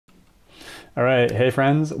All right, hey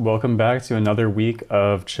friends, welcome back to another week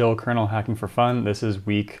of chill kernel hacking for fun. This is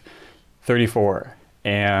week 34,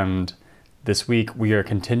 and this week we are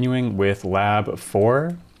continuing with lab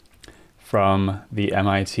 4 from the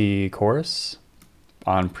MIT course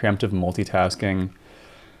on preemptive multitasking.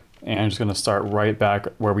 And I'm just going to start right back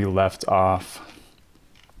where we left off,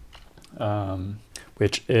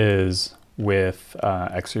 which is with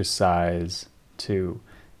exercise 2.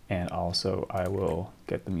 And also I will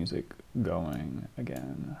get the music going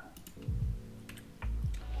again.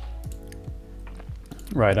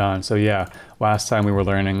 Right on. So yeah, last time we were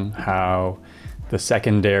learning how the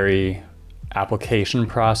secondary application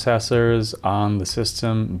processors on the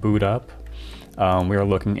system boot up. We were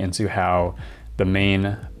looking into how the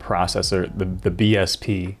main processor, the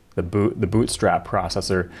BSP, the bootstrap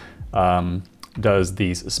processor, does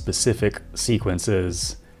these specific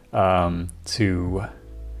sequences to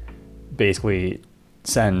basically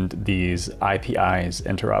send these IPI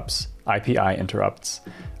interrupts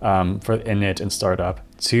for init and startup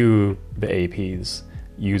to the APs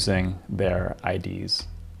using their IDs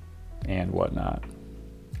and whatnot.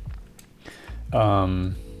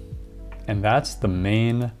 And that's the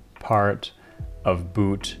main part of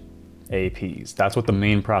boot APs. That's what the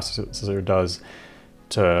main processor does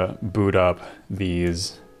to boot up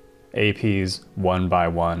these APs one by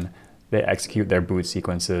one. They execute their boot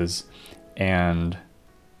sequences and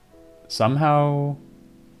somehow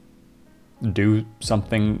do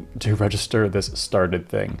something to register this started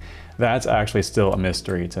thing. That's actually still a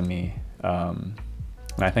mystery to me. And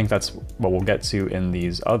I think that's what we'll get to in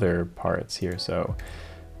these other parts here. So,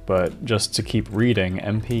 but just to keep reading,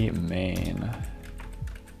 mp main.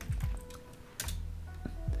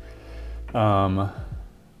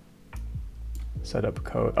 Setup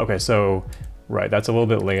code. Okay, so right, that's a little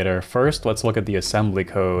bit later. First, let's look at the assembly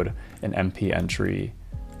code in mp-entry.s.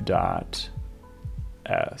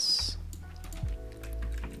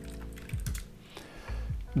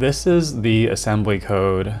 This is the assembly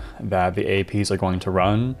code that the APs are going to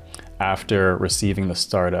run after receiving the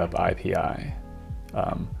startup IPI,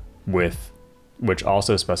 which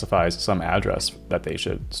also specifies some address that they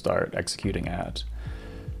should start executing at.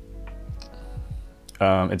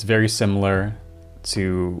 It's very similar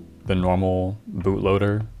to the normal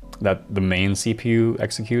bootloader that the main CPU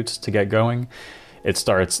executes to get going. It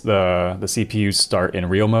starts, the CPUs start in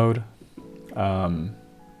real mode.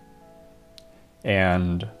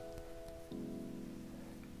 And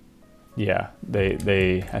yeah,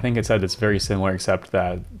 I think it said it's very similar, except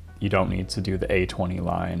that you don't need to do the A20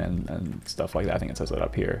 line and stuff like that. I think it says it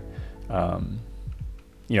up here.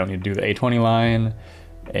 You don't need to do the A20 line,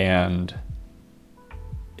 and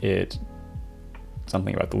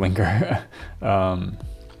something about the linker.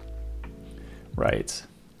 Right.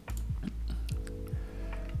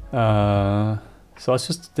 So let's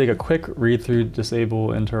just take a quick read through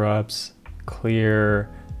disable interrupts, clear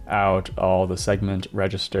out all the segment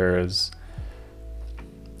registers,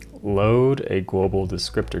 load a global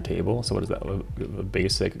descriptor table. So what is that? A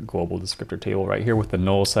basic global descriptor table right here with the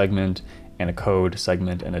null segment and a code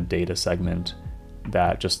segment and a data segment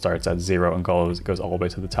that just starts at 0 and goes all the way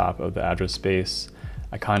to the top of the address space.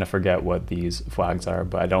 I kind of forget what these flags are,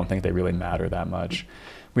 but I don't think they really matter that much.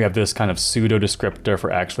 We have this kind of pseudo descriptor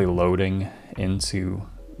for actually loading into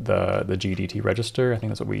the GDT register. I think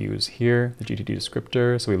that's what we use here, the GDT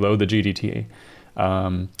descriptor. So we load the GDT,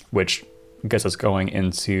 which gets us going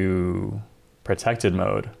into protected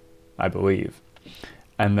mode, I believe.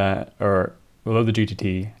 And or we load the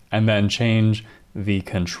GDT and then change the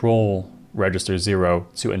control register 0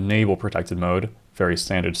 to enable protected mode. Very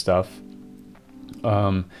standard stuff.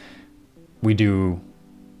 And then we do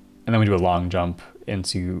a long jump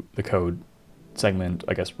into the code segment,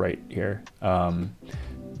 I guess right here. I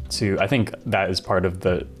think that is part of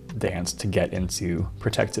the dance to get into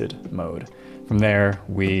protected mode. From there,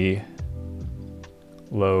 we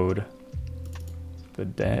load the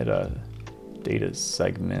data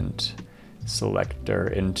segment selector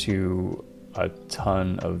into a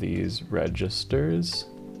ton of these registers,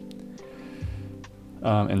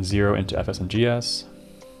 and 0 into FS and GS.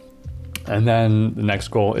 And then the next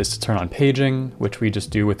goal is to turn on paging, which we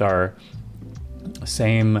just do with our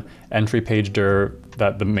same entry page dir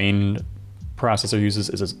that the main processor uses.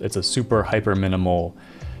 It's a super hyper minimal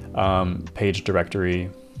page directory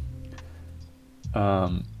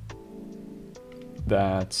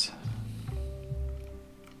that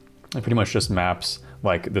it pretty much just maps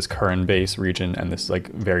like this current base region and this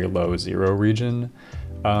like very low 0 region,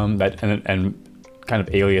 and kind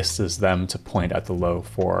of aliases them to point at the low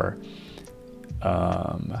for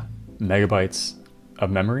megabytes of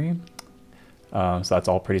memory. So that's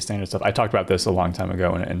all pretty standard stuff. I talked about this a long time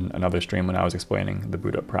ago in another stream when I was explaining the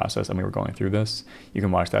boot up process and we were going through this. You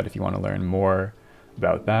can watch that if you want to learn more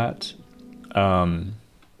about that.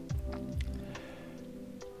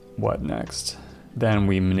 What next? Then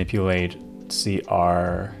we manipulate CR,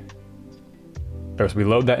 or so we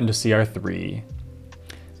load that into CR3.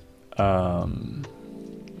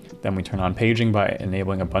 Then we turn on paging by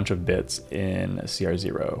enabling a bunch of bits in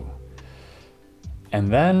CR0. And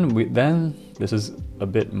then this is a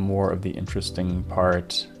bit more of the interesting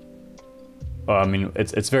part. I mean,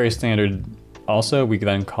 it's very standard. Also, we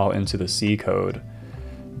then call into the C code.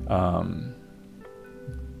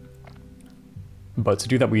 But to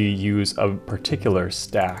do that, we use a particular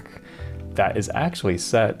stack that is actually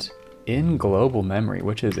set in global memory,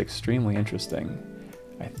 which is extremely interesting.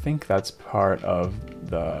 I think that's part of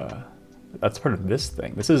this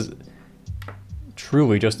thing. This is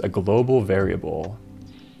truly just a global variable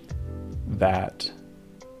that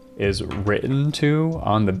is written to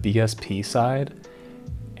on the BSP side,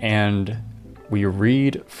 and we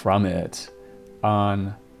read from it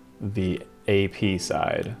on the AP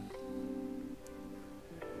side.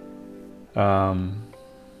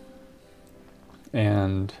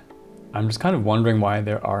 And I'm just kind of wondering why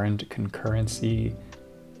there aren't concurrency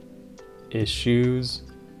issues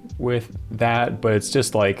with that, but it's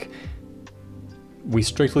just like we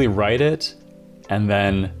strictly write it and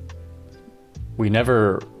then we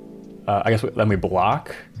never, I guess then we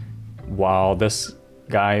block while this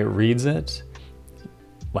guy reads it,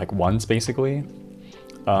 like once basically.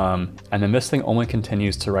 And then this thing only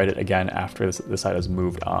continues to write it again after this side has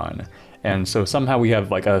moved on. And so somehow we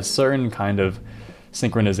have like a certain kind of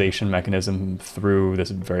synchronization mechanism through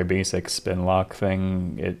this very basic spin lock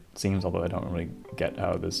thing, it seems, although I don't really get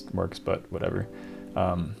how this works, but whatever.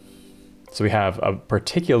 So we have a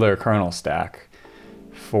particular kernel stack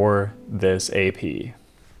for this AP.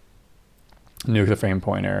 Nuke the frame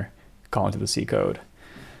pointer, call into the C code.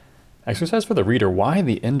 Exercise for the reader, why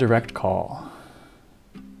the indirect call?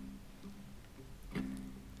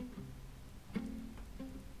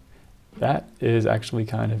 That is actually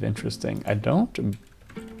kind of interesting. I don't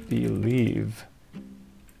believe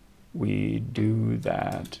we do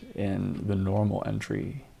that in the normal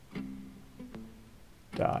entry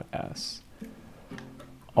 .s.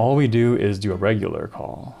 All we do is do a regular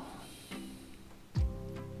call.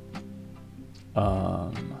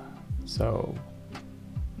 So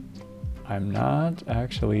I'm not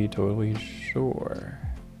actually totally sure.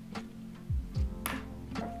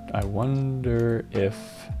 I wonder if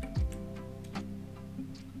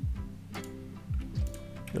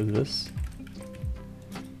is this?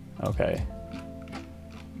 Okay.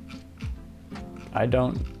 I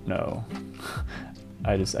don't know.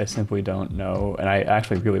 I simply don't know, and I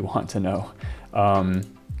actually really want to know.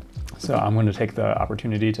 So I'm going to take the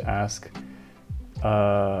opportunity to ask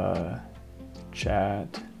ChatGPT.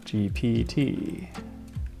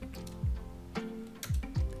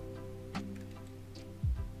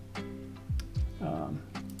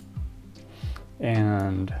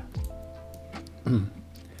 And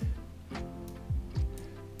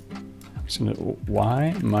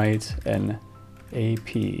why might an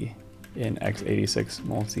AP in x86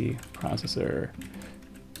 multiprocessor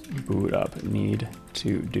boot up need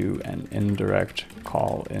to do an indirect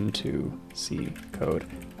call into C code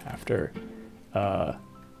after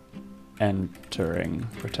entering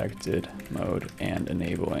protected mode and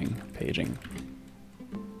enabling paging?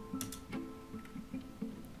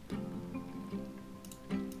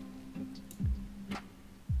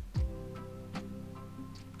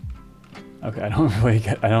 Okay, I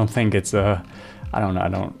don't think it's I don't know, I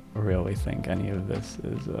don't really think any of this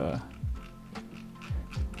is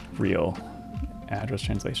real address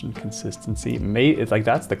translation consistency. It's like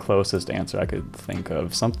that's the closest answer I could think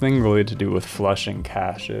of. Something related to do with flushing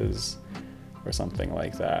caches or something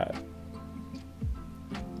like that.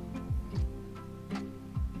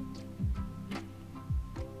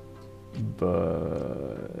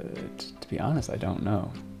 But to be honest, I don't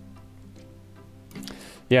know.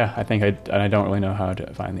 Yeah, I think I don't really know how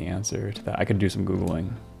to find the answer to that. I could do some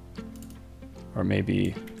Googling. Or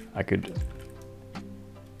maybe I could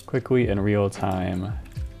quickly in real time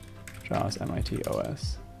JAWS MIT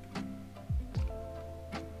OS.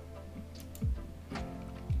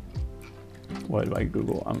 What do I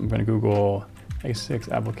Google? I'm going to Google x86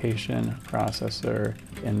 application processor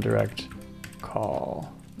indirect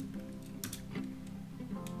call.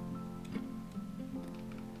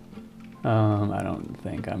 I don't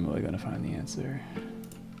think I'm really going to find the answer.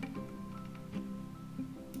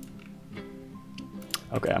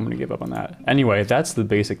 Okay, I'm going to give up on that. Anyway, that's the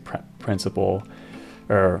basic principle,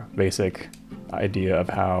 or basic idea of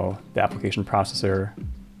how the application processor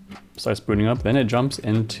starts booting up. Then it jumps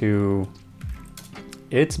into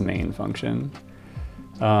its main function.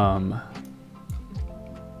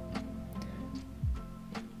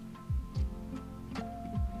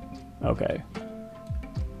 Okay.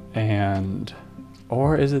 And,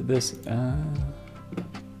 or is it this,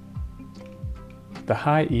 the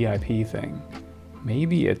high EIP thing?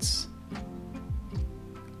 Maybe it's,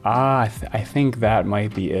 I think that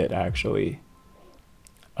might be it actually.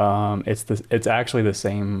 It's actually the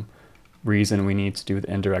same reason we need to do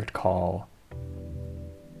the indirect call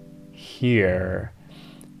here.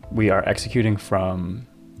 We are executing from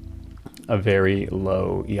a very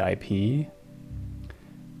low EIP,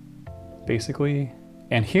 basically.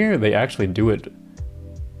 And here they actually do it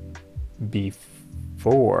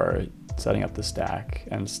before setting up the stack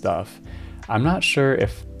and stuff. I'm not sure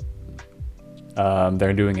if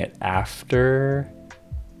they're doing it after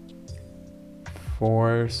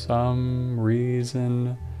for some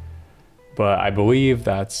reason, but I believe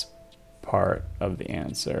that's part of the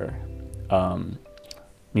answer.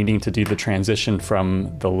 Needing to do the transition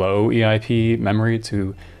from the low EIP memory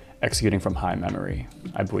to executing from high memory.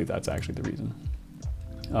 I believe that's actually the reason.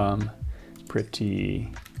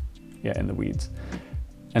 Pretty, yeah, in the weeds.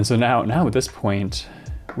 And so now at this point,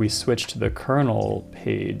 we switch to the kernel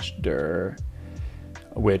page dir,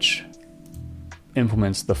 which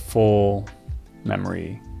implements the full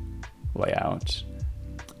memory layout.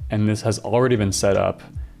 And this has already been set up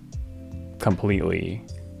completely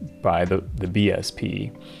by the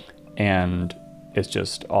BSP, and it's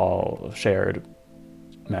just all shared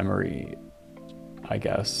memory, I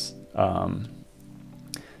guess.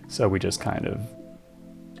 So we just kind of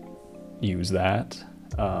use that.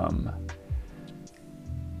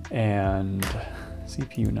 And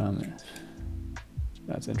CPU num,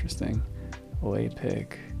 that's interesting.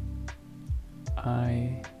 Laypick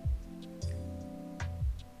I.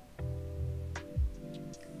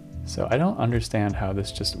 So I don't understand how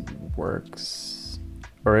this just works,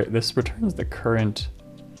 or this returns the current.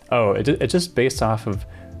 Oh, it's just based off of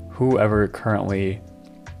whoever currently,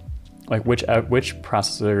 like which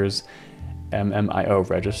processors MMIO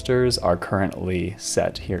registers are currently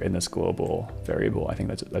set here in this global variable. I think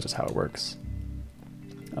that's just how it works.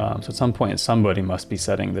 So at some point, somebody must be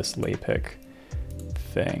setting this laypick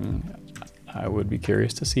thing. I would be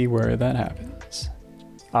curious to see where that happens.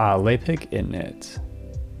 Laypick init.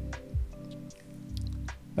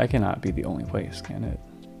 That cannot be the only place, can it?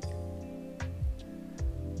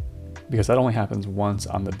 Because that only happens once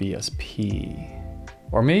on the BSP.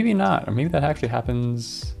 Or maybe not, or maybe that actually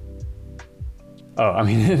happens. Oh, I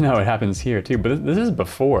mean, no, it happens here too, but this is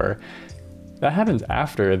before. That happens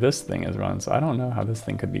after this thing is run, so I don't know how this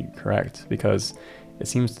thing could be correct, because it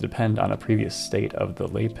seems to depend on a previous state of the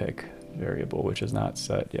laypick variable, which is not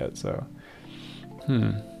set yet, so.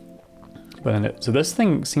 But then so this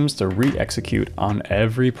thing seems to re-execute on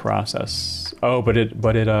every process. Oh, but it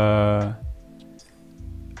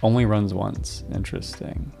only runs once.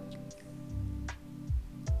 Interesting.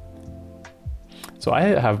 So I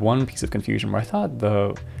have one piece of confusion where I thought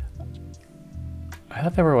there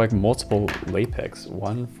were like multiple laypicks,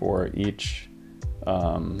 one for each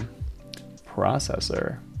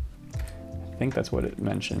processor. I think that's what it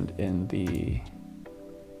mentioned in the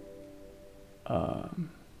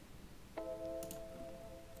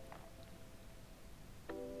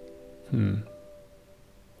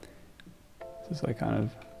This is like kind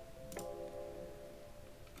of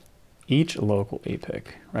each local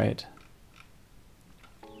APIC, right?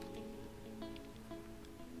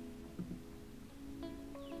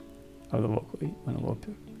 Oh, the local,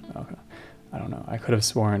 okay. I don't know. I could have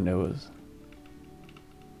sworn it was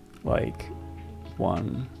like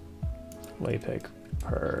one laypick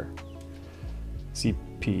per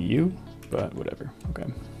CPU, but whatever.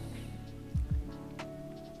 Okay.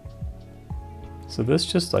 So this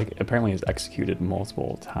just like apparently is executed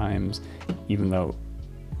multiple times, even though,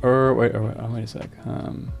 wait a sec.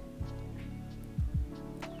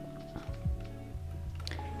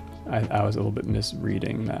 I was a little bit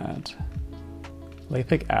misreading that.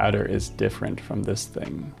 Laypick adder is different from this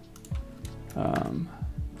thing.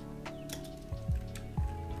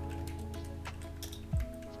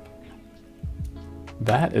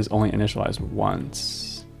 That is only initialized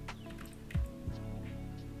once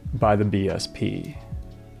by the BSP.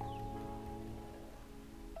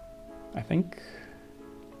 I think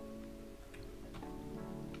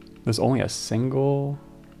there's only a single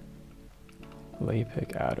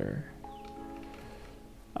laypick adder.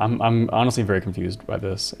 I'm honestly very confused by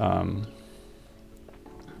this.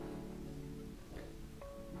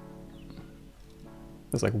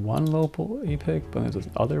 There's like one local APIC, but there's this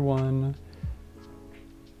other one.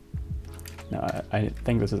 No, I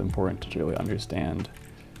think this is important to really understand.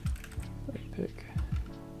 APIC.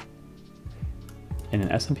 In an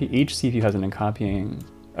SMP, each CPU has an accompanying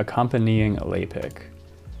LAPIC.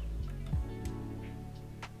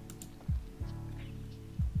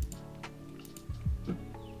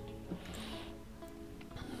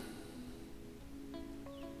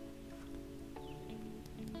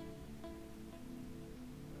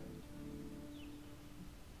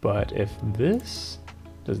 But if this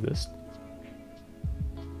does this,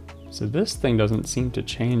 so this thing doesn't seem to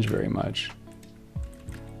change very much.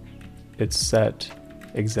 It's set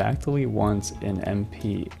exactly once in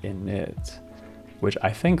MP init, which I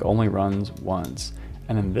think only runs once.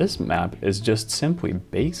 And then this map is just simply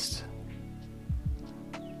based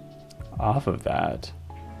off of that.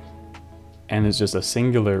 And it's just a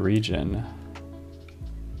singular region.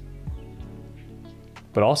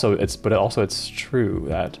 But also it's true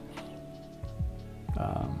that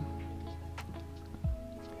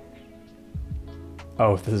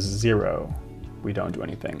oh, if this is 0, we don't do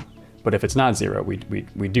anything. But if it's not 0, we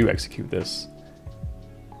do execute this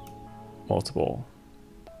multiple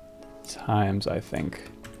times, I think.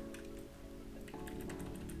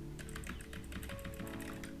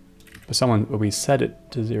 But we set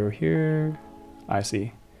it to 0 here. I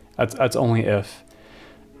see. That's only if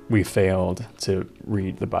we failed to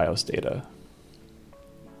read the BIOS data.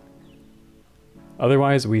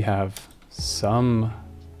 Otherwise, we have some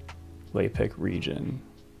LAPIC region.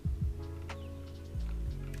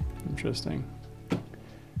 Interesting.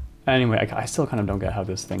 Anyway, I still kind of don't get how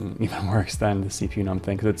this thing even works then, the CPU num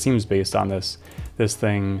thing, because it seems based on this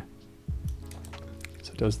thing.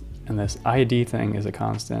 So it does, and this ID thing is a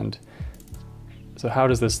constant. So how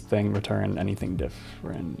does this thing return anything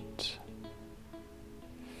different?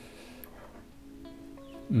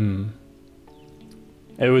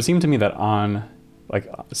 It would seem to me that on, like,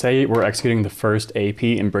 say we're executing the first AP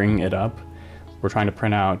and bringing it up, we're trying to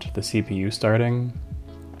print out the CPU starting.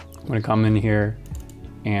 I'm gonna come in here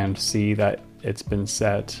and see that it's been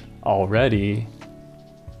set already.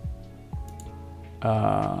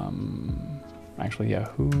 Actually, yeah,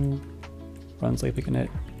 who runs LAPIC init?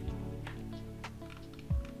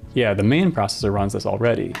 Yeah, the main processor runs this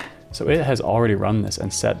already. So it has already run this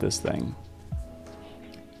and set this thing.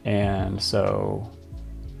 And so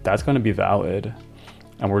that's going to be valid,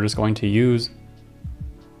 and we're just going to use,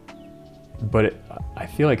 but I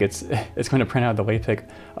feel like it's going to print out the LAPIC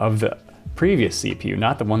of the previous CPU,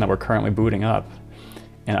 not the one that we're currently booting up.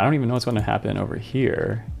 And I don't even know what's going to happen over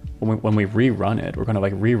here when we rerun it. We're going to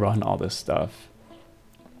like rerun all this stuff,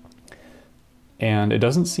 and it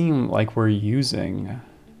doesn't seem like we're using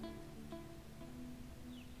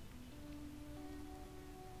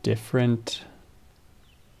different.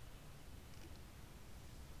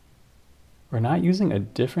 We're not using a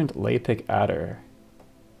different LAPIC adder.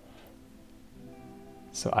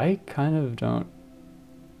 So I kind of don't,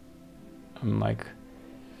 I'm like,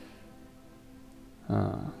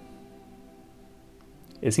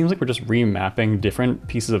 it seems like we're just remapping different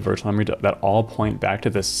pieces of virtual memory that all point back to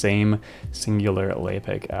the same singular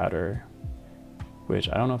LAPIC adder, which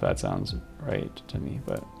I don't know if that sounds right to me,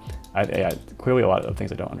 but I clearly a lot of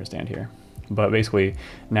things I don't understand here. But basically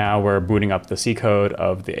now we're booting up the C code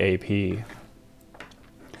of the AP.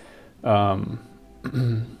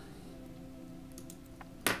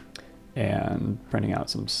 And printing out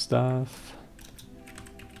some stuff.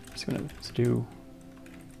 Just gonna do,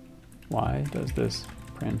 why does this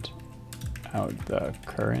print out the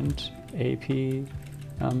current AP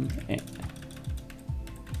and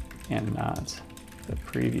not the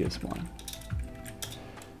previous one?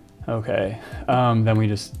 Okay, then we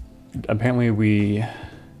just, apparently we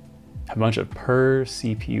have a bunch of per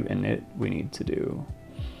CPU init we need to do.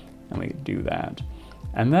 And we do that.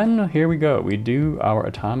 And then here we go. We do our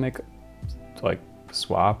atomic like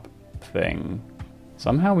swap thing.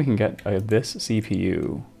 Somehow we can get this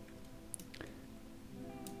CPU,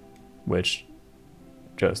 which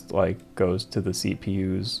just like goes to the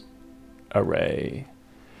CPU's array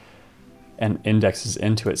and indexes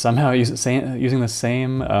into it. Somehow using the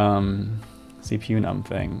same CPU num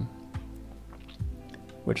thing,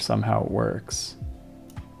 which somehow works.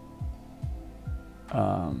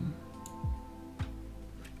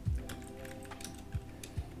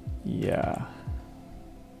 Yeah,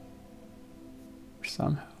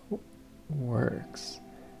 somehow works.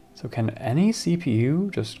 So can any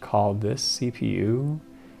CPU just call this CPU?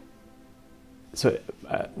 So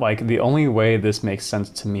like the only way this makes sense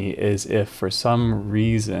to me is if for some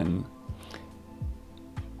reason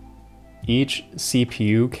each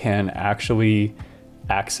CPU can actually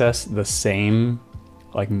access the same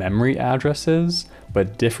like memory addresses,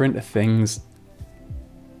 but different things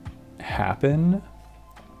happen.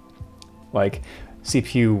 Like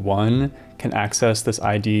CPU 1 can access this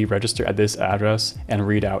ID register at this address and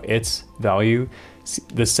read out its value.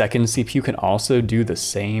 The second CPU can also do the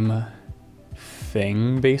same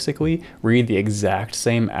thing, basically, read the exact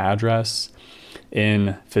same address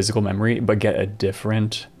in physical memory, but get a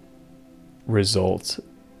different result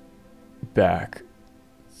back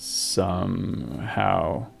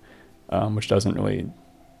somehow, which doesn't really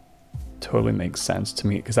totally make sense to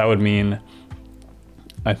me, because that would mean,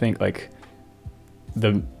 I think, like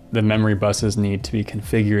the memory buses need to be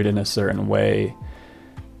configured in a certain way.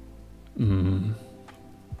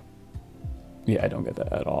 Yeah, I don't get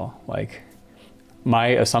that at all. Like, my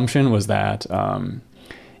assumption was that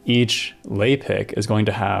each lay pick is going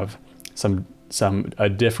to have a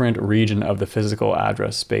different region of the physical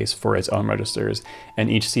address space for its own registers, and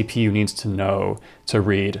each CPU needs to know to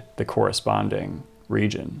read the corresponding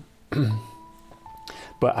region.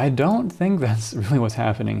 But I don't think that's really what's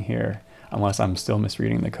happening here, unless I'm still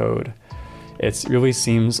misreading the code. It really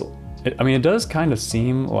seems, I mean, it does kind of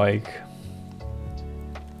seem like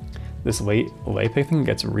this lay pick thing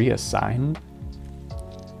gets reassigned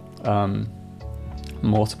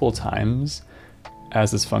multiple times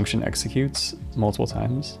as this function executes multiple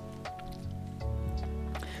times.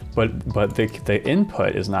 But the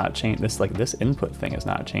input is not changing. This input thing is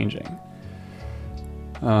not changing.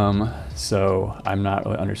 So I'm not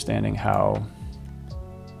really understanding how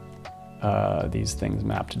these things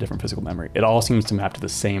map to different physical memory. It all seems to map to the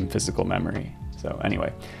same physical memory. So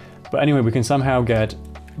anyway, we can somehow get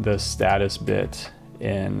the status bit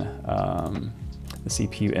in the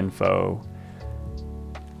CPU info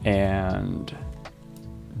and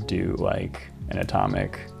do like an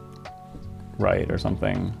atomic write or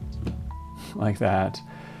something like that,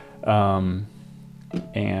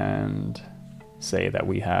 and say that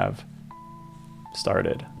we have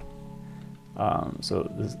started.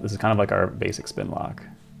 So this is kind of like our basic spin lock,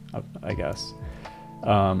 I guess.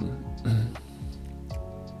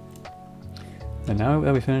 And now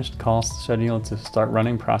that we finished call schedule to start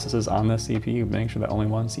running processes on the CPU, make sure that only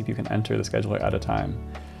one CPU can enter the scheduler at a time.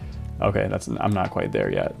 Okay, I'm not quite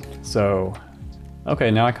there yet. So, okay,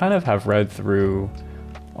 now I kind of have read through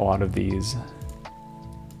a lot of these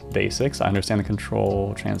basics. I understand the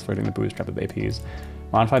control transferring the bootstrap of APs.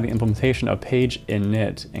 Modify the implementation of page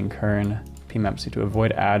init in kern pmaps to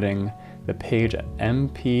avoid adding the page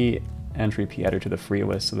MP entry p header to the free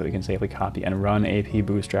list so that we can safely copy and run AP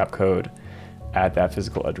bootstrap code at that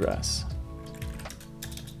physical address.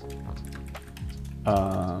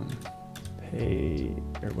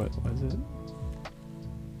 Or what was it?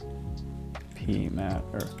 Pmap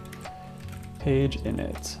or page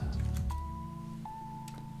init.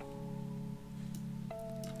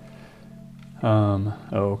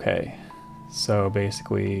 Okay, so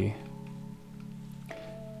basically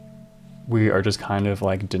we are just kind of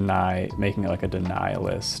like making like a deny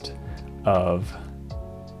list of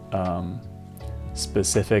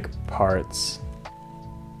specific parts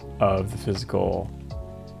of the physical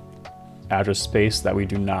address space that we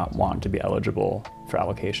do not want to be eligible for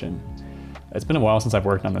allocation. It's been a while since I've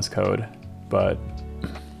worked on this code, but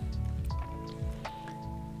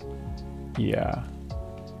yeah.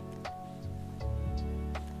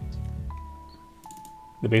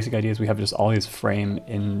 The basic idea is we have just all these frame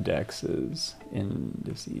indices,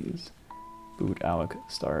 boot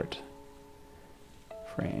alloc start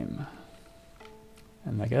frame.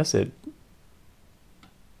 And I guess it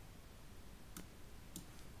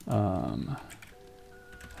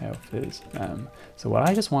phys mem. So what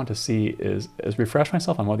I just want to see is refresh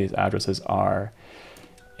myself on what these addresses are,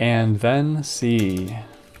 and then see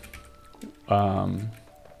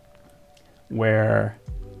where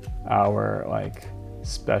our like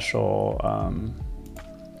special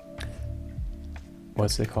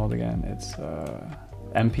what's it called again? It's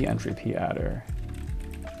MP entry p adder.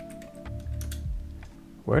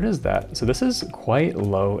 Where does that, so this is quite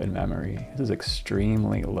low in memory. This is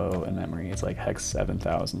extremely low in memory. It's like hex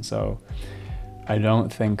 7000. So I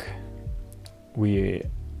don't think we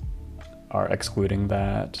are excluding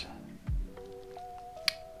that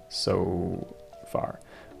so far.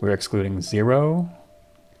 We're excluding 0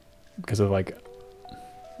 because of like,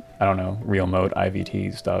 I don't know, real mode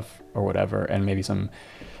IVT stuff or whatever, and maybe some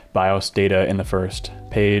BIOS data in the first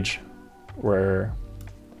page. We're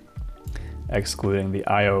excluding the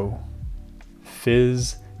IO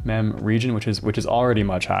phys mem region, which is already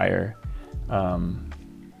much higher. Yeah,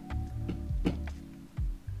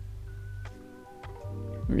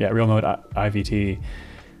 real mode IVT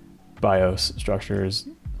BIOS structures,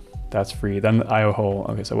 that's free. Then the IO hole.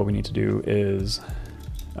 Okay, so what we need to do is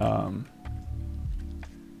well,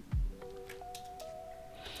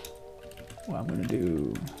 I'm gonna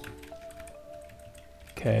do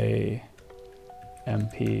K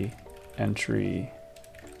MP entry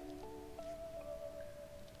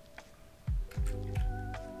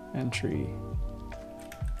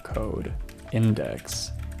code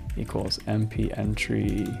index equals MP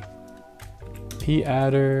entry p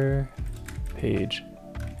adder page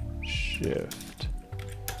shift,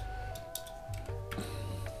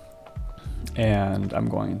 and I'm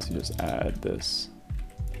going to just add this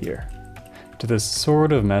here to this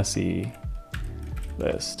sort of messy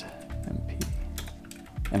list MP,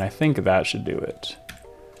 and I think that should do it.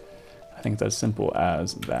 I think it's as simple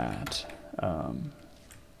as that.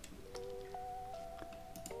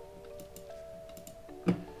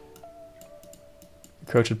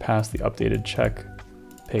 The code should pass the updated check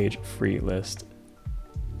page free list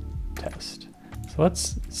test. So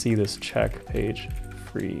let's see this check page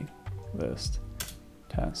free list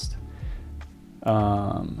test.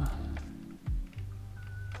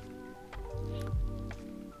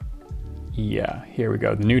 Yeah, here we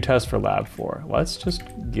go. The new test for lab 4. Let's just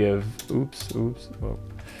give,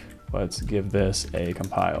 let's give this a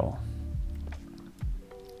compile.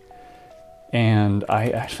 And I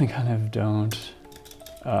actually kind of don't,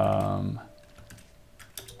 I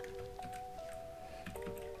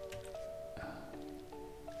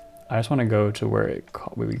just want to go to where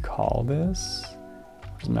we call this,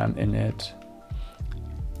 which is mem init,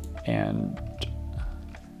 and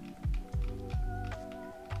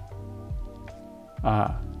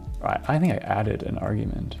I think I added an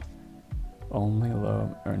argument. Only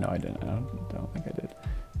low, or no, I didn't. I don't think I did.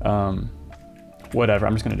 Whatever.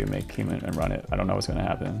 I'm just gonna do make human and run it. I don't know what's gonna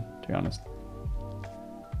happen, to be honest.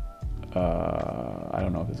 I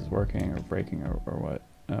don't know if this is working or breaking or what.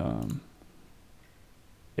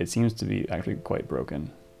 It seems to be actually quite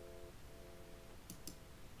broken.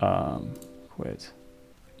 Quit.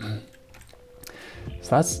 So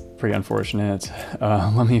that's pretty unfortunate.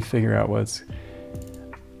 Let me figure out what's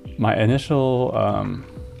my initial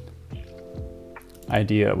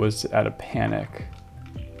idea was to add a panic.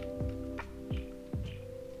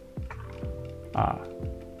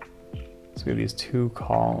 So we have these two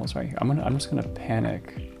calls right here. I'm just gonna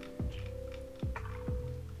panic.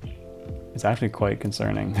 It's actually quite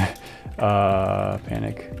concerning.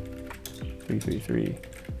 Panic 333.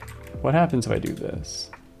 What happens if I do this?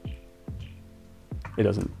 It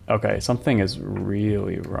doesn't. Okay, something is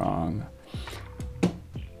really wrong.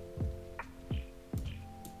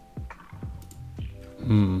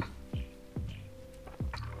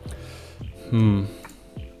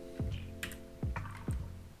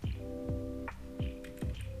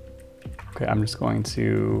 Okay, I'm just going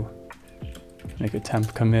to make a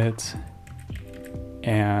temp commit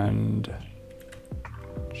and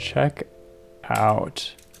check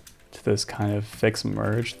out to this kind of fix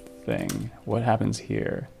merge thing. What happens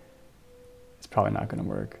here? It's probably not going to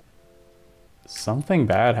work. Something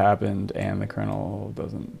bad happened and the kernel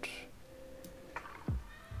doesn't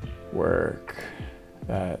work.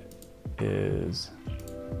 That is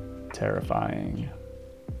terrifying.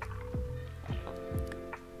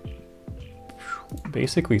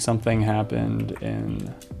 Basically, something happened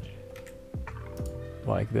in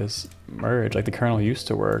like this merge, like the kernel used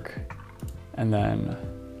to work, and then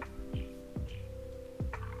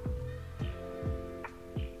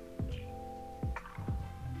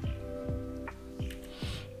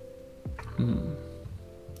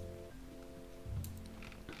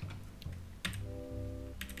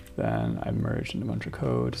then I merged in a bunch of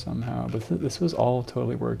code somehow, but this was all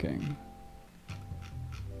totally working.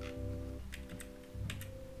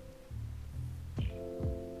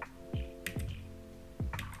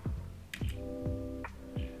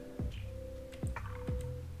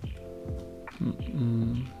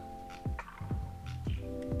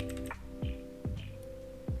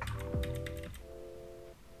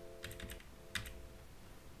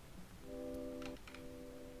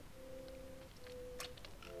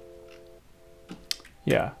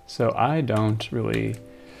 Yeah, so I don't really,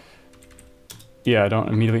 I don't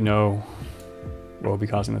immediately know what will be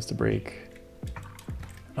causing this to break.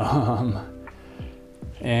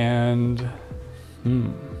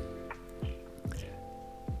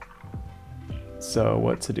 So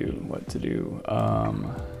what to do?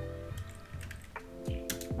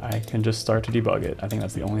 I can just start to debug it. I think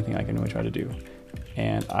that's the only thing I can really try to do.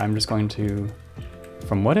 And I'm just going to,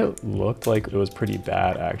 from what it looked like, it was pretty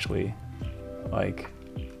bad actually. Like,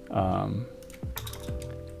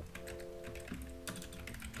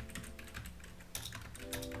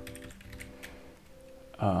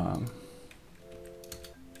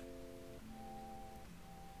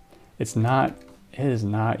 it is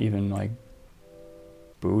not even like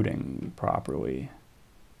booting properly.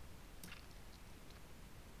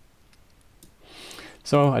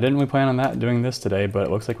 So I didn't really plan on doing this today, but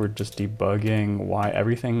it looks like we're just debugging why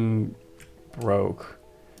everything broke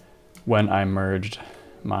when I merged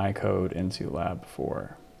my code into lab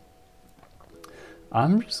 4.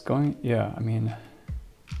 I'm just going, yeah, I mean,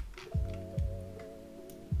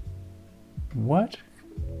 what?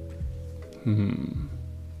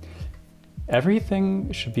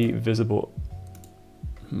 Everything should be visible.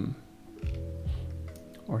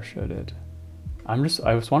 Or should it? I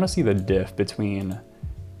just want to see the diff between,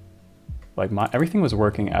 like, everything was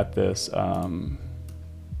working at this, stash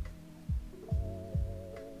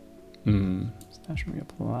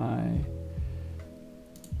reapply.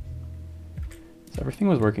 So everything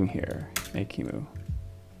was working here. Make Kimu.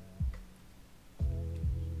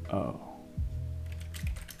 Oh.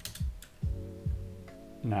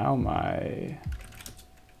 Now I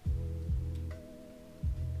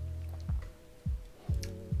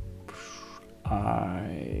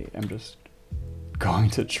am just going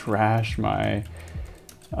to trash my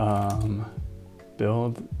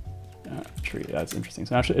build tree. That's interesting.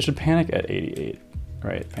 So actually it should panic at 88,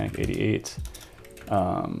 right? Panic 88.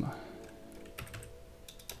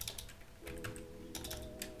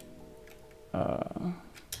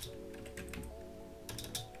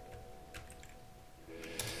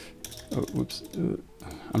 Oh, whoops.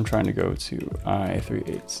 I'm trying to go to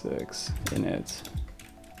I386 init.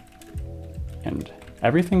 And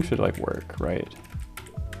everything should like work, right?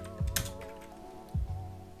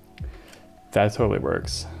 That totally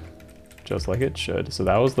works, just like it should. So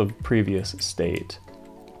that was the previous state.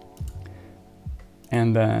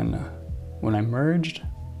 And then when I merged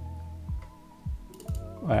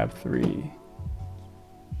lab 3,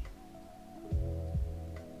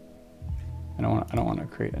 I don't want to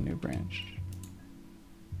create a new branch.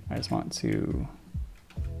 I just want to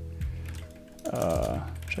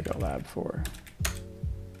check out lab 4.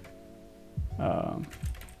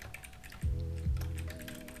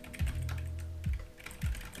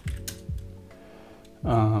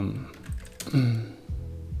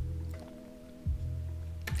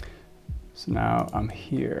 So now I'm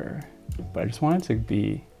here, but I just want it to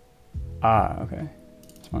be, okay.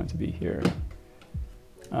 Just want it to be here.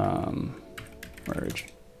 Merge.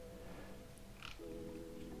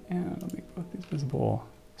 And I'll make both these visible.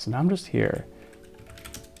 So now I'm just here.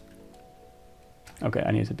 Okay, I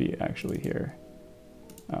need to be actually here.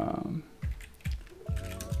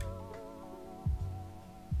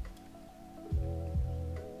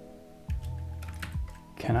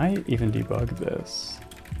 Can I even debug this?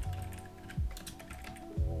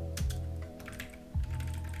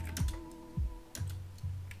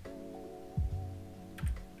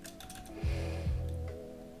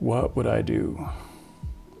 What would I do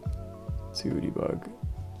to debug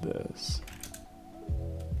this?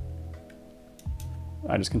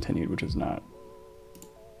 I just continued, which is not.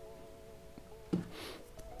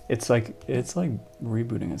 It's like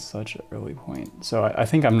rebooting at such an early point. So I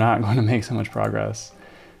think I'm not going to make so much progress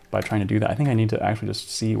by trying to do that. I think I need to actually just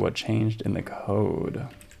see what changed in the code.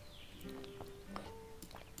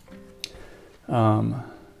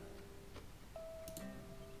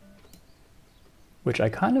 Which I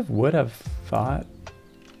kind of would have thought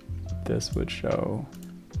this would show.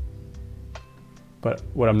 But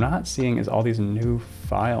what I'm not seeing is all these new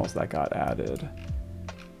files that got added.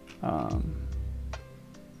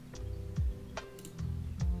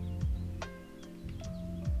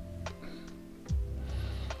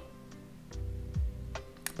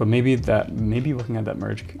 But maybe looking at that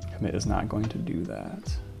merge commit is not going to do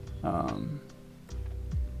that.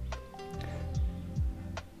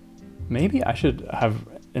 Maybe I should have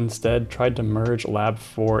instead tried to merge lab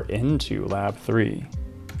 4 into lab 3.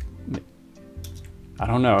 I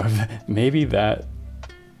don't know, maybe that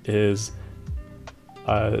is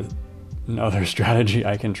another strategy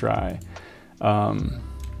I can try.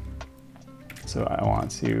 So I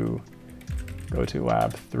want to go to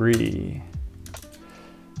lab 3,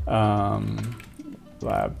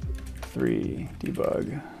 lab 3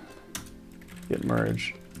 debug, git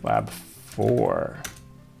merge lab 4.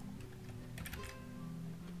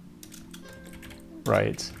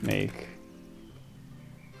 Right, make.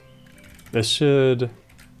 This should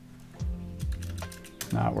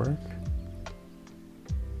not work.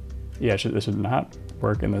 Yeah, this should not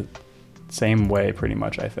work in the same way pretty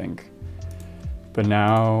much, I think. But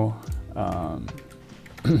now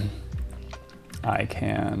I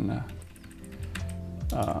can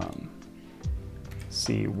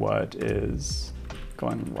see what is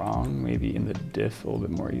going wrong, maybe in the diff a little bit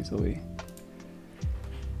more easily.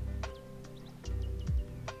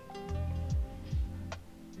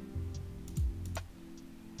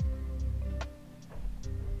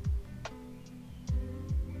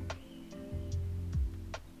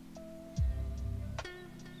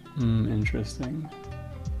 Interesting.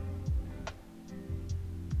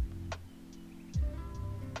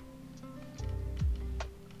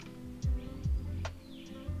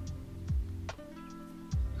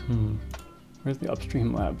 Where's the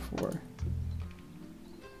upstream lab for?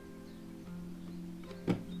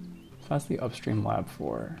 That's the upstream lab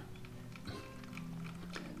for,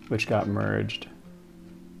 which got merged.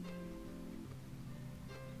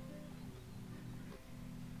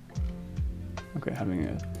 Okay, having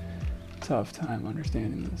a tough time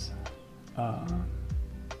understanding this.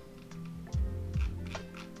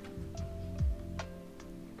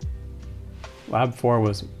 Lab 4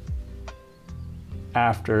 was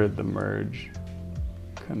after the merge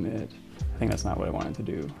commit. I think that's not what I wanted to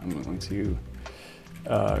do. I'm going to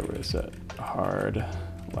reset hard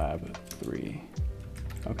lab 3.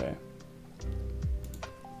 Okay.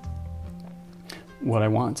 What I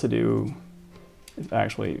want to do is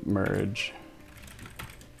actually merge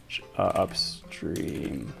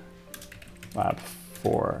upstream lab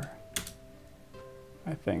 4,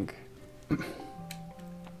 I think.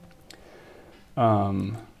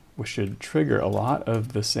 Which should trigger a lot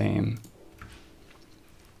of the same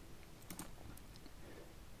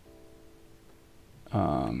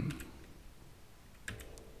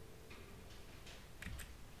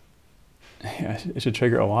yeah, it should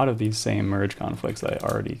trigger a lot of these same merge conflicts that I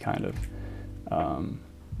already kind of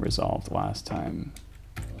resolved last time.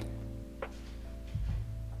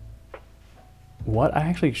 What I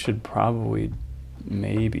actually should probably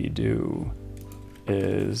maybe do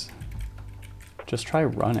is just try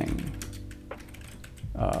running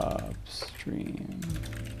upstream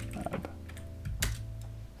lab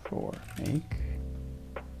 4 make.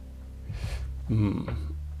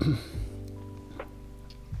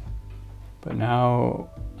 But now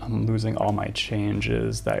I'm losing all my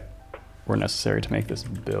changes that were necessary to make this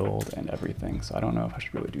build and everything, so I don't know if I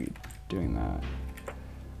should really be doing that.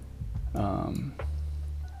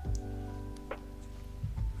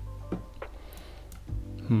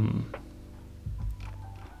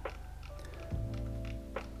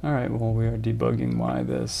 All right, well, we are debugging why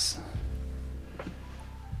this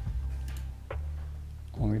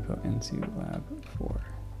when we put into lab 4.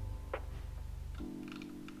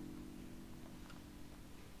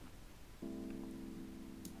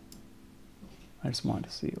 I just wanted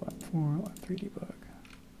to see lab 4, lab 3 debug.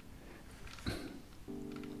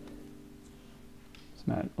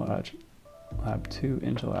 So lab 2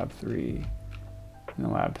 into lab 3, and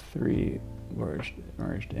then lab 3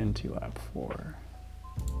 merged into lab 4.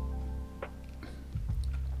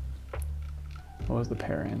 What was the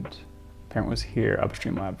parent? Parent was here,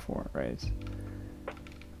 upstream lab 4, right?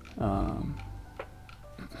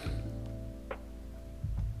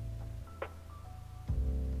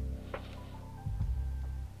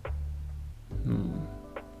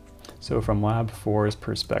 So from lab 4's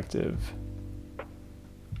perspective,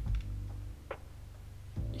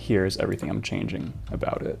 here's everything I'm changing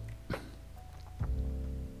about it.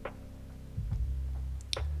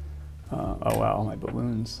 Oh wow, my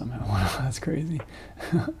balloons somehow went off. That's crazy.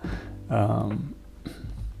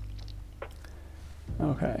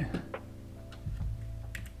 Okay.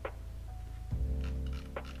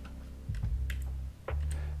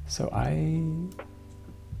 So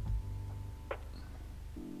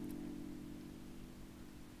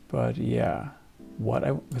but yeah,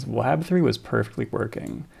 because lab 3 was perfectly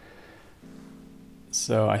working.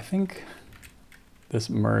 So I think this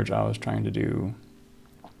merge I was trying to do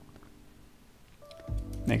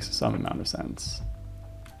makes some amount of sense.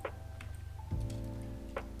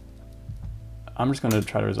 I'm just going to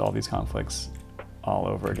try to resolve these conflicts all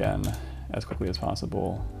over again as quickly as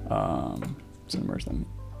possible. So merge them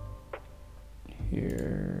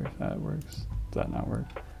here, if that works. Does that not work?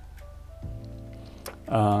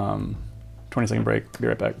 20-second break, be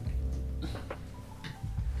right back.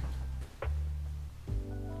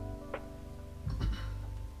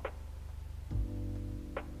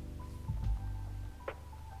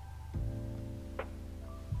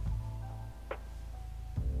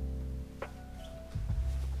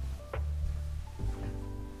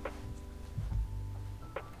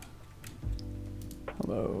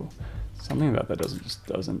 Hello. Something about that just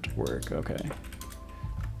doesn't work. Okay.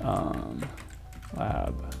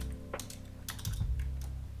 Lab.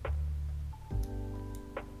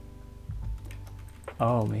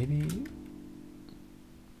 Oh, maybe.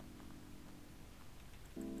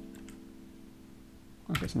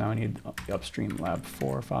 Okay, so now I need the upstream lab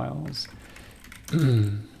 4 files.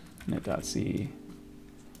 init.c.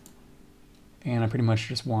 And I pretty much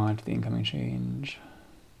just want the incoming change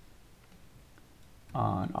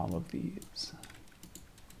on all of these.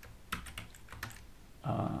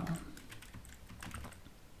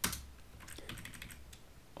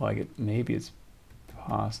 Like maybe it's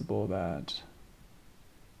possible that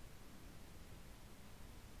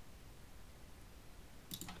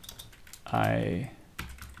I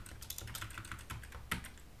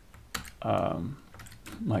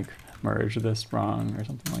like merge this wrong or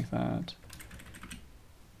something like that.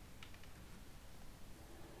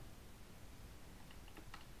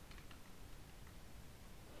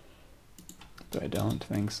 But I don't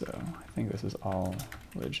think so. I think this is all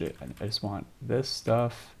legit. I just want this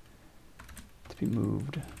stuff to be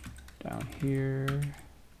moved down here.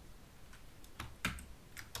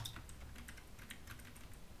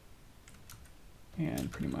 And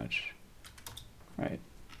pretty much, right.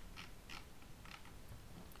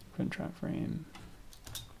 Print trap frame.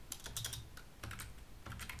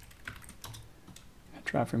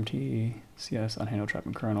 Trap frame T, CS, unhandled trap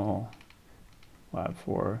and kernel, lab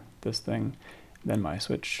 4, this thing. Then my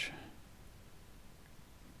switch,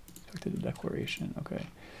 expected declaration, okay.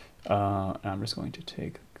 And I'm just going to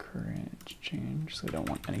take current change, so I don't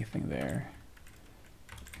want anything there.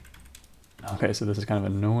 Okay, so this is kind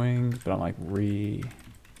of annoying, but I'm like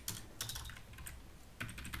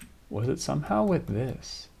was it somehow with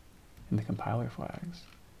this in the compiler flags?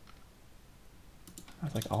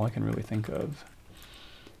 That's like all I can really think of.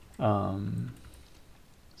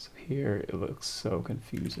 So here it looks so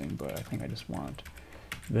confusing, but I think I just want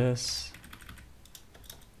this,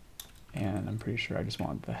 and I'm pretty sure I just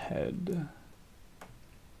want the head.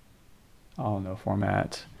 Oh, no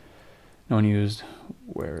format, no one used,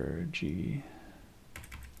 where G.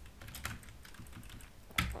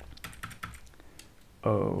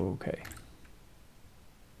 Okay.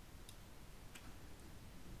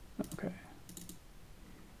 Okay.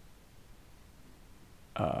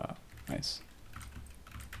 Nice.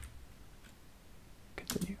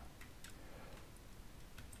 Continue.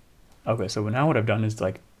 Okay, so now what I've done is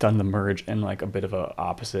like done the merge in like a bit of a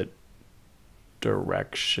opposite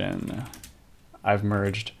direction. I've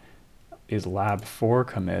merged these lab 4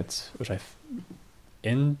 commits, which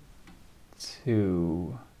into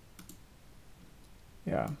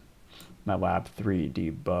my lab 3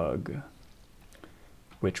 debug,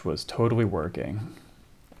 which was totally working.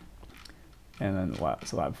 And then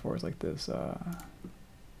so lab 4 is like this. The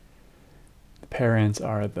parents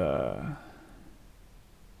are the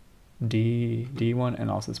D1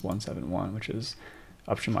 and also this 171, which is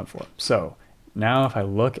upstream lab 4. So now if I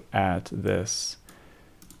look at this,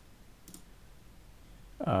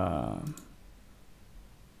 now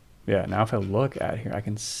if I look at here, I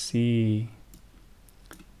can see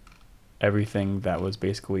everything that was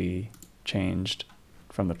basically changed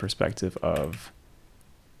from the perspective of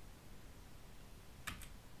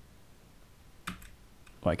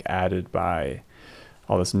like added by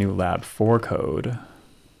all this new lab 4 code.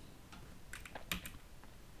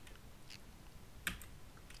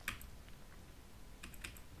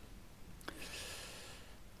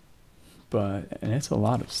 And it's a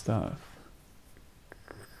lot of stuff.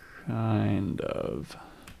 Kind of.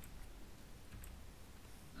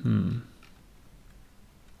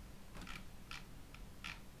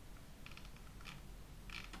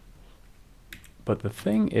 But the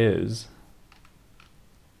thing is,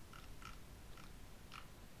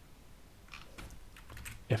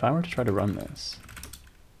 if I were to try to run this,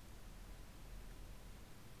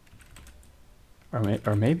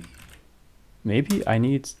 or maybe I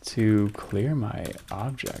need to clear my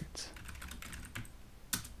object.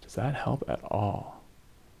 Does that help at all?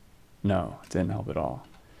 No, it didn't help at all.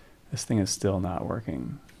 This thing is still not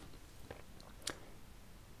working.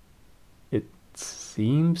 It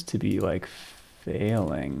seems to be like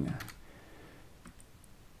failing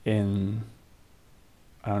in,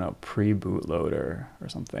 I don't know, pre-bootloader or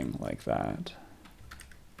something like that.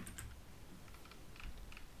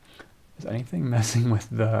 Is anything messing with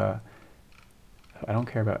the, I don't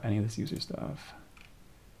care about any of this user stuff.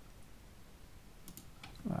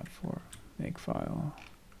 Lab 4, make file.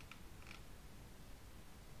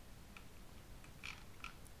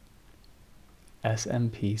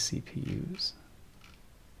 SMP CPUs.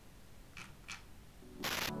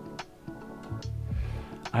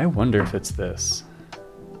 I wonder if it's this.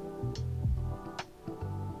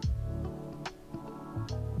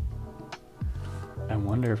 I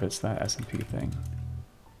wonder if it's that SMP thing.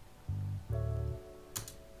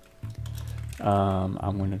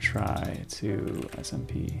 I'm going to try to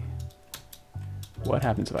SMP What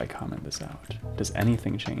happens if I comment this out? Does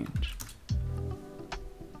anything change?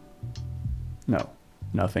 No,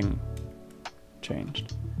 nothing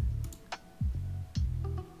changed.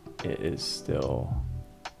 It is still,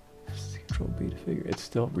 Control B to figure, it's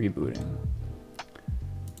still rebooting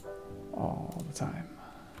all the time.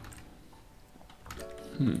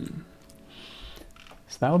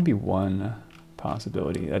 So that would be one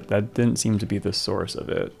possibility. That didn't seem to be the source of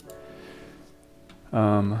it.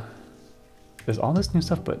 There's all this new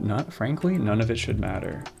stuff, but frankly, none of it should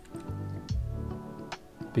matter.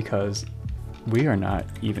 Because we are not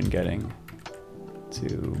even getting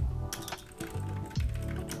to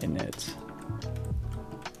init.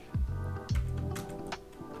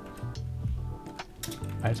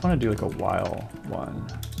 I just want to do like a while one.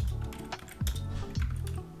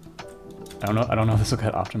 I don't know if this will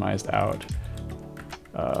get optimized out.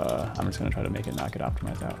 I'm just gonna try to make it not get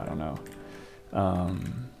optimized out. I don't know.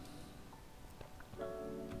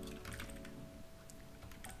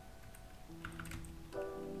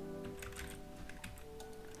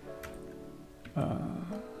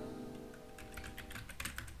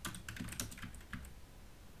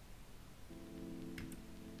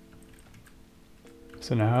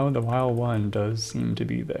 So now the while one does seem to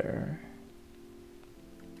be there.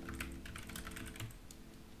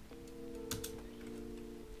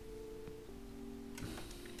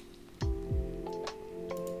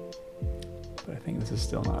 But I think this is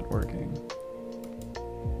still not working.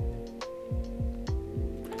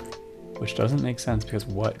 Which doesn't make sense because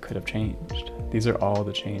what could have changed? These are all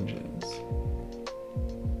the changes.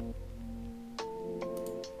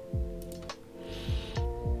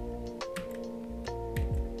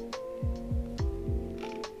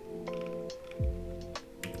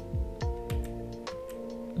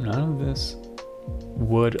 None of this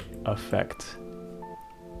would affect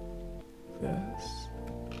this.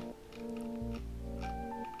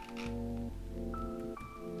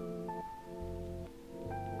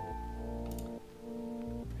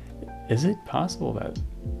 Is it possible that,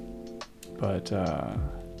 but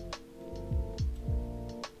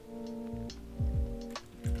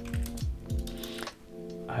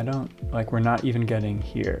I don't, like, we're not even getting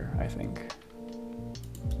here, I think.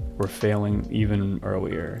 We're failing even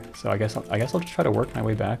earlier. So I guess I'll just try to work my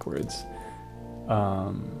way backwards.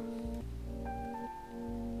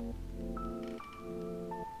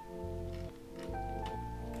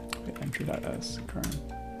 Wait, entry.s current.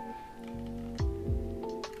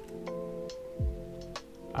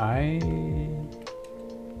 I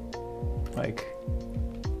like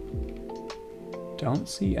don't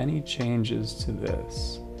see any changes to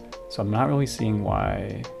this. So I'm not really seeing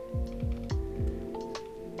why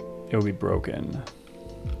it will be broken.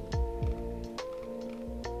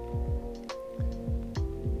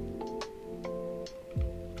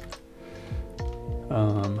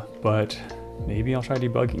 But maybe I'll try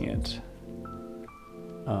debugging it.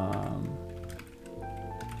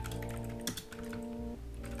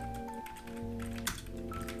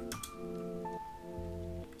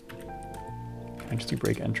 Can I just do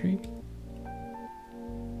break entry?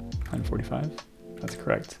 145? That's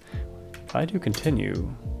correct. If I do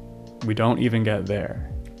continue, we don't even get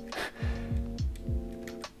there.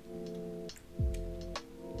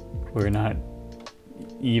 We're not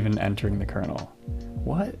even entering the kernel.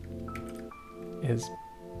 What is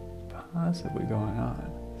possibly going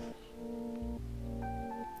on?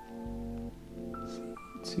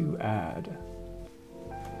 To add.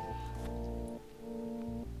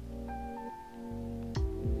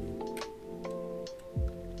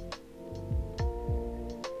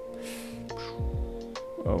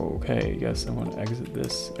 Okay, I guess I want to exit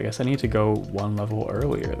this. I guess I need to go one level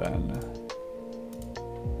earlier then.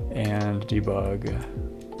 And debug.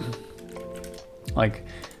 Like,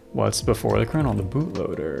 what's before the kernel? The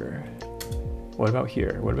bootloader. What about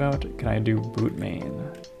here? What about, can I do boot main?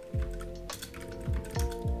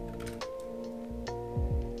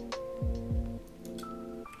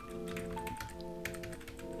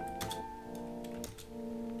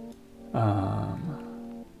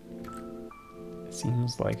 It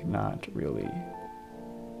seems like not really.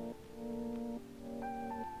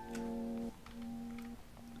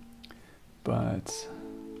 But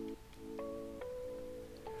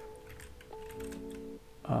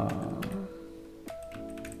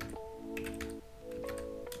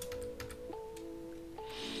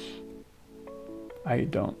I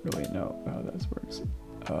don't really know how this works.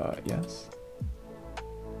 Yes.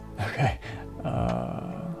 Okay.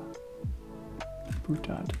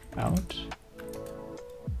 Boot.out.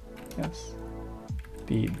 Yes.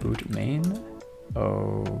 The boot main.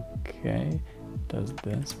 Okay. Does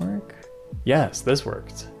this work? Yes, this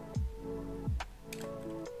worked.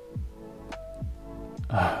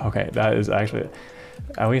 Okay, that is actually,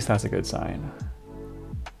 at least that's a good sign.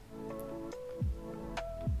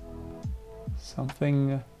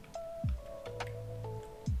 Something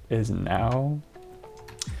is now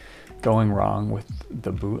going wrong with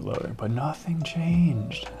the bootloader, but nothing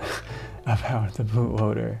changed about the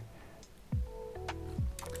bootloader.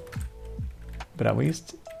 But at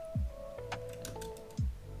least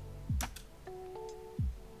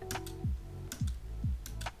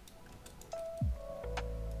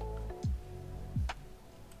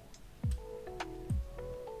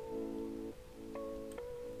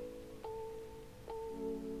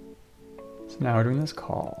so now we're doing this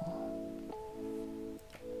call.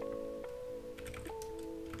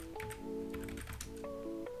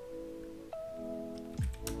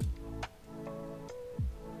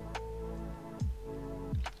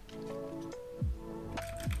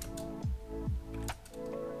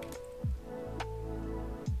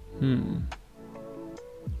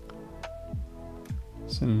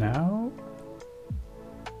 So now,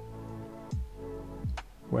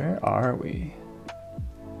 where are we?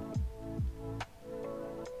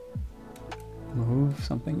 Move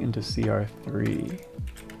something into CR3.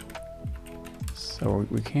 So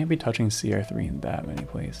we can't be touching CR3 in that many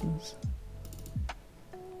places.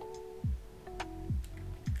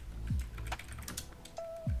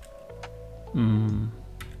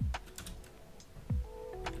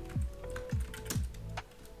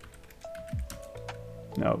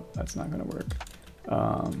 No, that's not gonna work.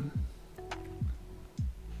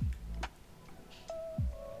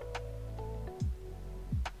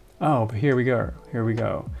 Oh, but here we go. Here we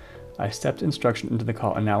go. I stepped instruction into the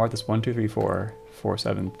call, and now we're at this 1, 2, 3, 4, 4,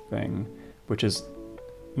 7 thing, which is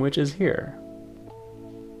here.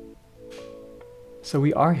 So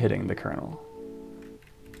we are hitting the kernel.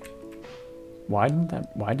 Why didn't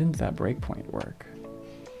that breakpoint work?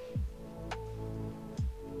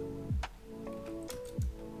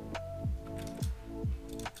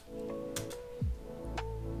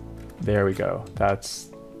 There we go. I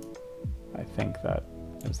think that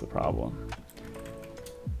is the problem.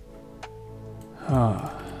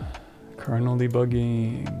 Kernel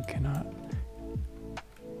debugging cannot.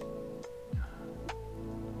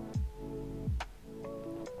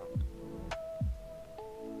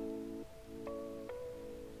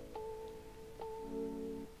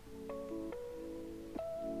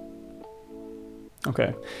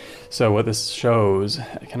 Okay, so what this shows,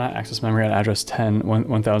 I cannot access memory at address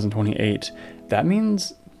 10.1028. That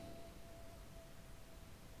means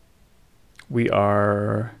we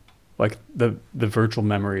are, like, the virtual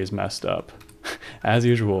memory is messed up, as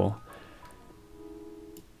usual.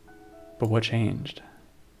 But what changed?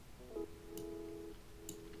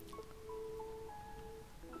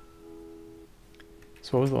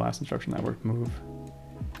 So what was the last instruction that worked? Move.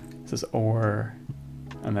 It says or,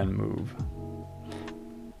 and then move,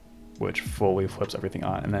 which fully flips everything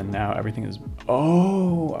on. And then now everything is,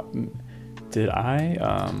 oh, did I,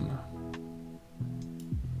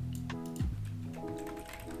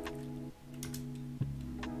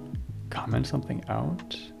 comment something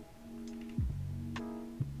out?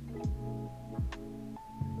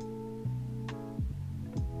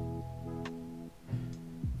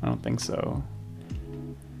 I don't think so.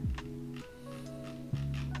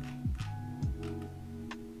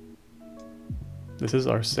 This is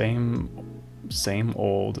our same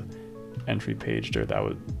old entry pager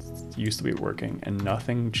that used to be working, and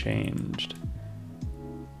nothing changed.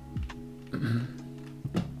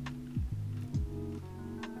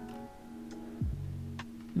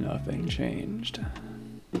 Nothing changed.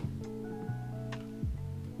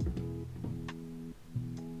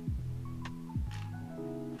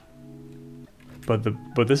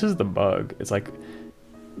 But this is the bug. It's like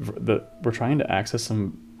we're trying to access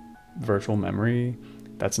some virtual memory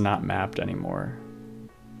that's not mapped anymore.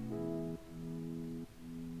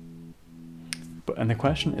 And the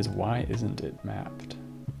question is, why isn't it mapped?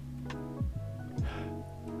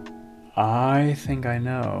 I think I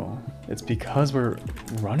know. It's because we're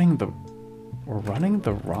running the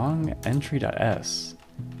wrong entry.s.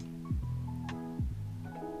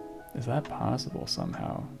 Is that possible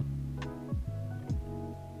somehow?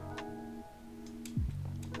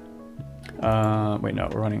 Wait, no,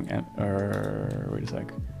 we're running, wait a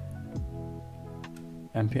sec.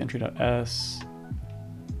 mp entry.s.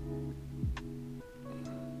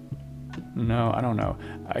 No, I don't know.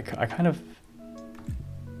 I kind of,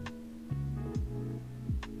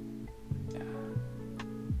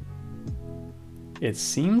 it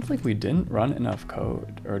seemed like we didn't run enough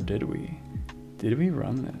code, or did we? Did we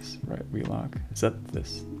run this? Right, relock. Is that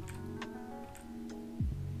this?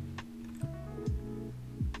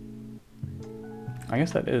 I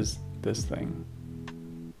guess that is this thing.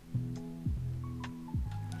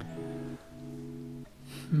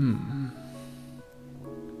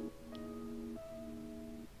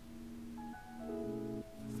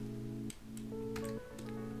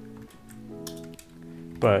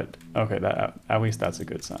 But okay, that at least that's a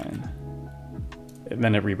good sign. And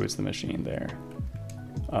then it reboots the machine there.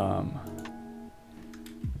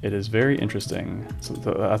 It is very interesting. So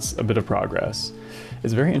that's a bit of progress.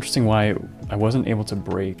 It's very interesting why I wasn't able to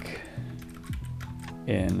break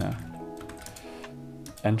in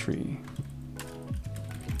entry.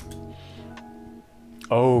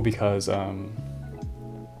 Oh, because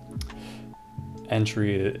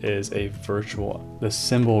entry is a virtual, the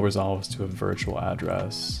symbol resolves to a virtual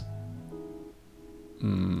address.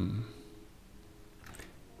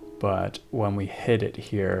 But when we hit it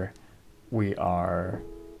here, we are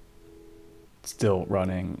still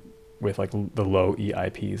running with like the low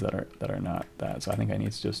EIPs that are not that. So I think I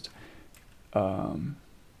need to just I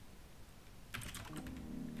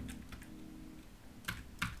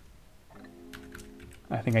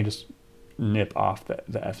think I just nip off the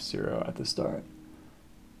F0 at the start.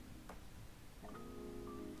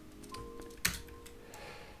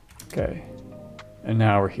 Okay, and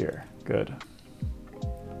now we're here. Good.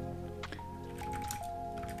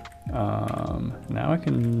 Now I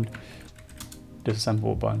can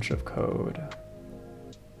disassemble a bunch of code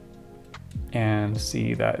and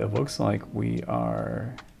see that it looks like we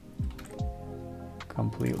are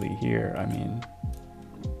completely here. I mean,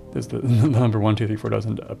 there's the number 1, 2, 3, 4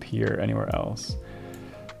 doesn't appear anywhere else.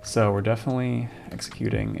 So we're definitely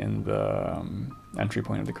executing in the entry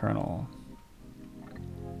point of the kernel.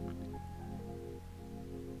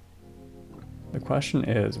 The question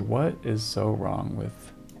is, what is so wrong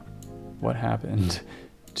with what happened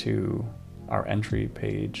to our entry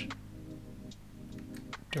page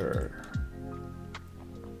dir?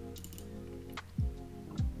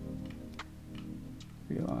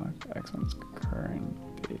 Relock x1's current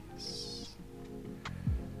base.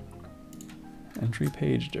 Entry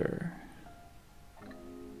page dir.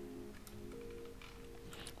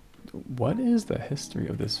 What is the history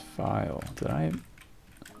of this file? Did I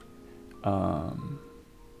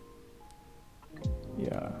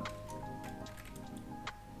yeah.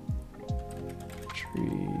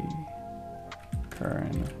 Entry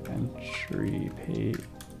current entry page.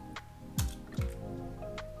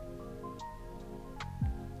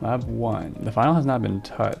 Lab 1. The file has not been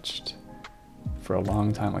touched for a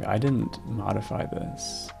long time. Like, I didn't modify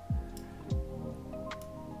this.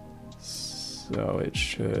 So it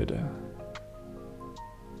should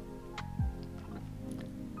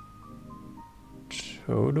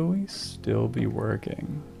totally still be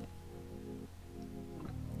working.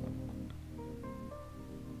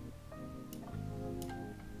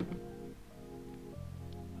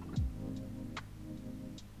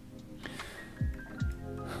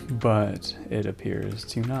 But it appears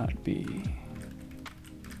to not be.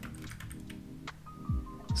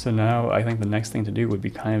 So now I think the next thing to do would be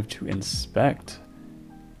kind of to inspect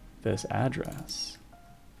this address.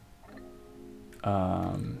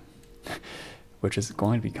 Which is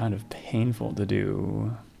going to be kind of painful to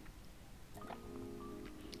do.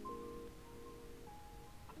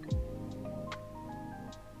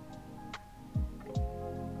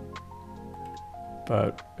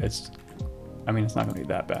 But it's, I mean, it's not going to be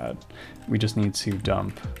that bad. We just need to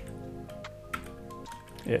dump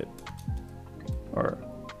it, or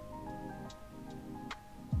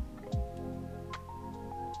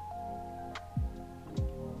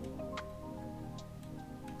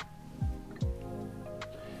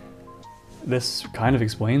this kind of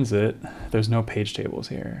explains it. There's no page tables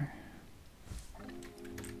here.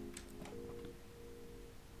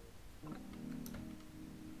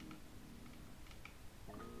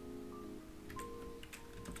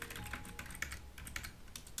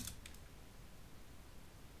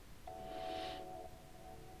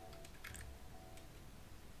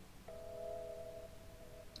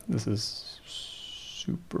 This is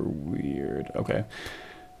super weird. Okay,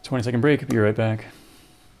 20-second break, be right back.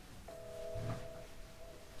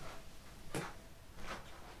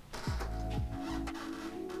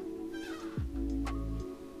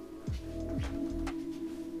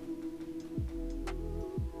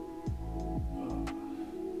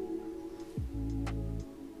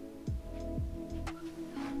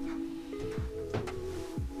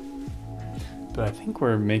 But I think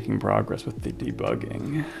we're making progress with the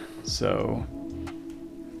debugging, so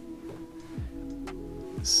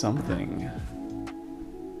something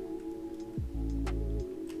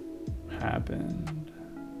happened.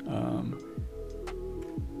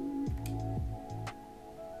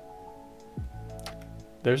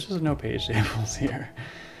 there's just no page tables here.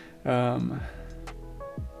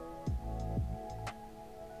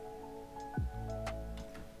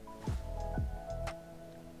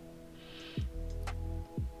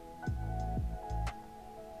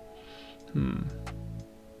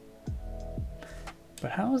 But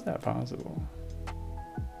how is that possible?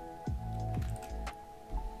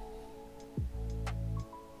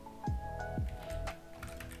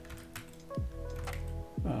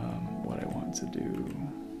 What I want to do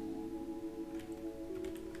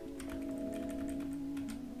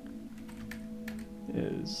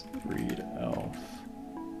is read elf.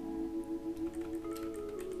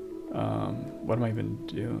 What am I even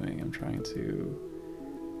doing? I'm trying to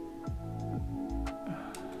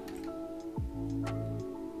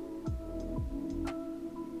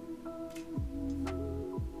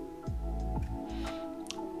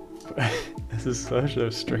This is such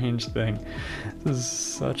a strange thing. This is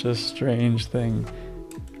such a strange thing.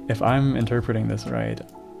 If I'm interpreting this right,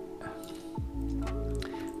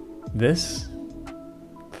 this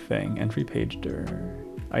thing, entry page dir.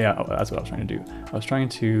 Oh yeah, that's what I was trying to do. I was trying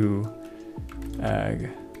to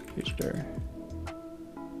ag page dir.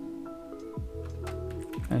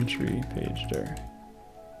 Entry page dir.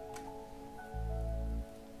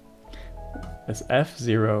 This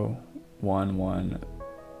F011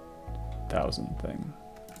 thousand thing,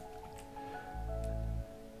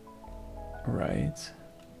 right?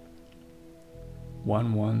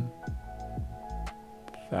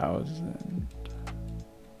 1,000.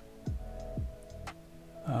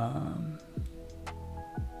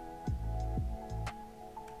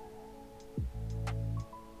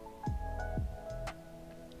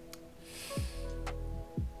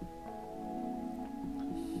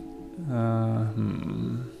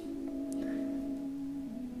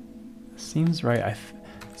 Seems right.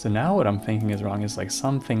 So now what I'm thinking is wrong is like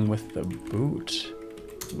something with the boot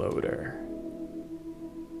loader,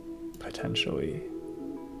 potentially,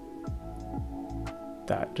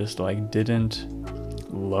 that just like didn't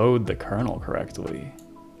load the kernel correctly.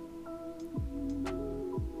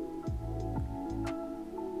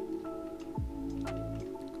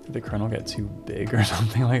 Did the kernel get too big or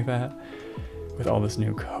something like that with all this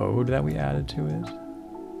new code that we added to it?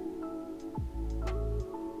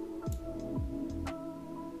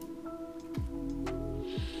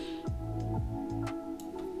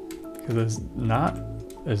 Because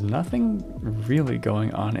there's nothing really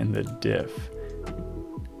going on in the diff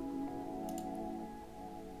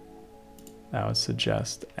that would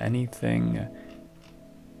suggest anything,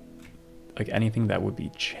 like anything that would be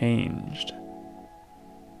changed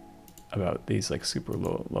about these like super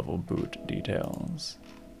low level boot details.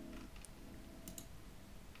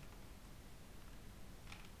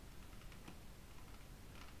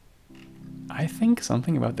 I think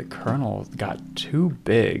something about the kernel got too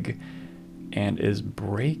big and is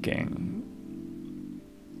breaking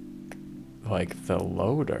like the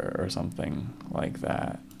loader or something like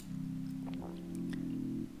that.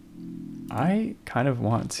 I kind of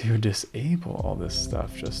want to disable all this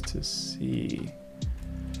stuff just to see.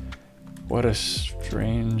 What a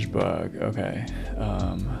strange bug. Okay.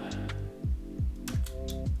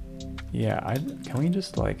 Yeah, can we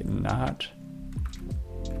just like not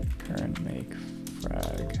kern make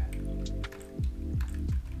frag?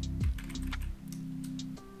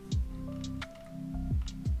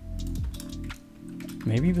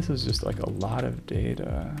 Maybe this is just like a lot of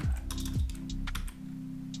data.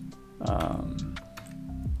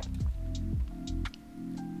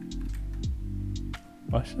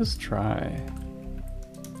 Let's just try.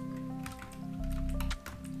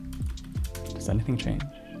 Does anything change?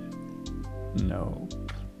 Nope,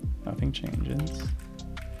 nothing changes.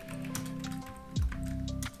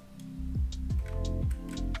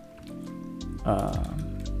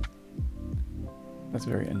 That's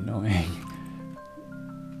very annoying.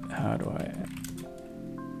 How do I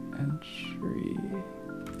entry?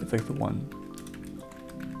 It's like the one.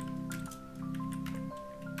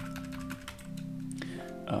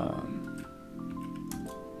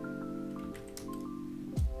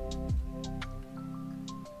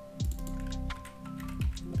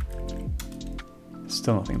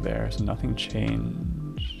 Still nothing there, so nothing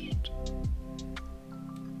changed.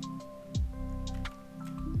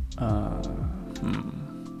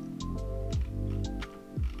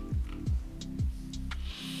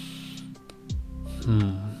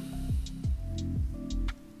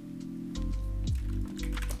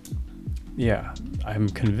 Yeah, I'm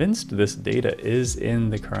convinced this data is in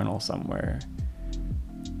the kernel somewhere.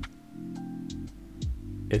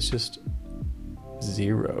 It's just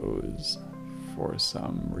zeros for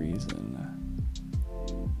some reason.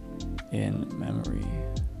 in memory.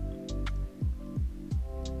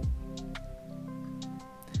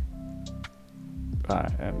 I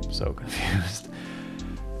am so confused.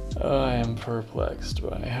 I am perplexed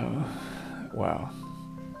by how, wow.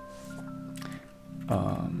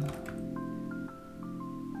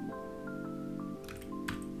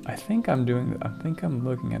 I think I'm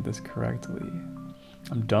looking at this correctly.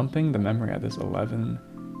 I'm dumping the memory at this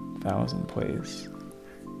 11,000 place.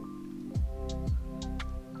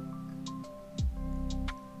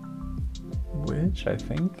 Which I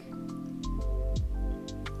think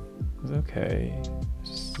is okay.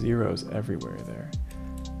 Zeros everywhere there.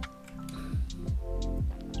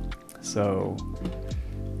 So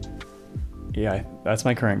yeah, that's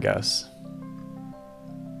my current guess.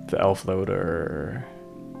 The elf loader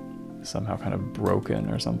somehow kind of broken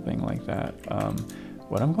or something like that.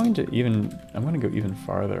 What I'm going to go even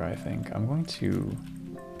farther, I think. I'm going to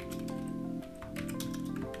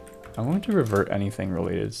revert anything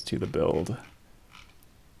related to the build,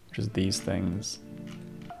 which is these things.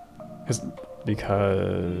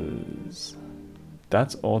 Because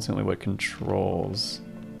that's ultimately what controls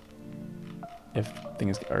if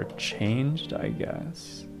things are changed, I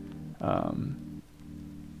guess.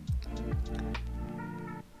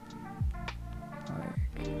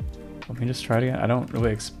 Let me just try it again. I don't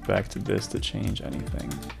really expect this to change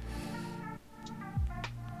anything.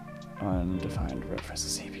 Undefined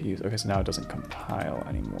reference to CPUs. Okay, so now it doesn't compile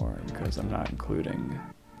anymore because I'm not including.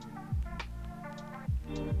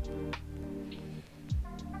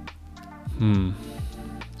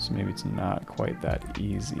 So maybe it's not quite that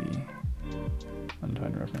easy.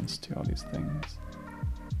 Undefined reference to all these things.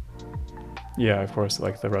 Yeah, of course,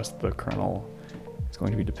 like the rest of the kernel is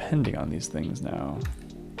going to be depending on these things now.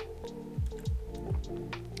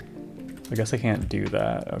 I guess I can't do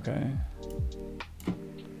that, okay.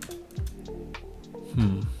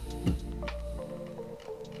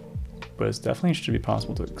 But it definitely should be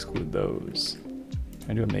possible to exclude those.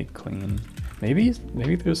 Can I do a make clean? Maybe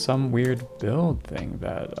there's some weird build thing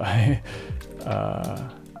that I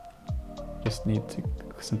just need to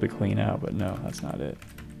simply clean out, but no, that's not it.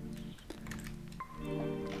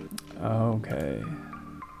 Okay.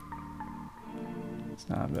 It's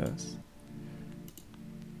not this.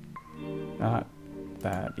 Not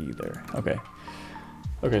that either. Okay.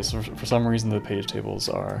 Okay, so for some reason the page tables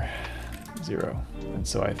are 0. And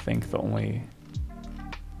so I think the only...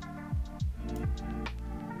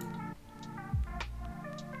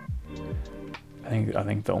 I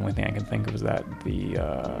think the only thing I can think of is that the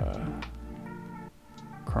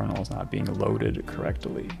kernel is not being loaded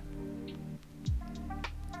correctly.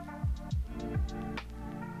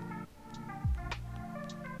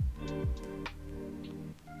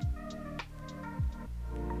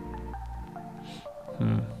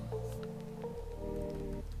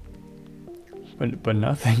 But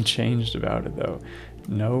nothing changed about it though.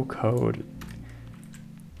 No code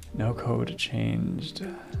changed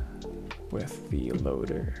with the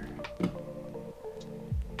loader.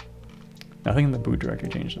 Nothing in the boot directory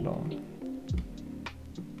changed at all.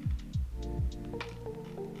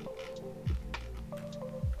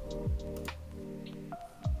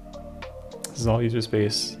 This is all user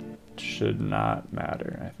space, should not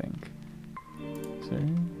matter, I think. So,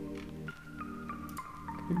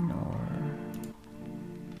 ignore.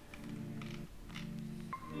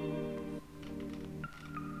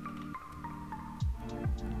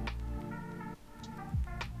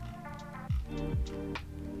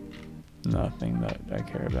 Nothing that I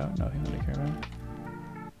care about, nothing that I care about.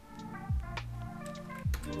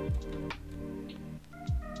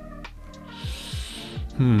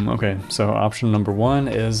 Okay, so option number 1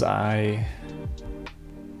 is I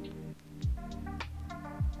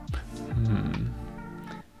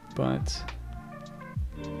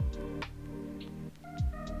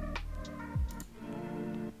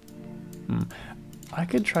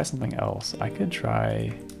could try something else. I could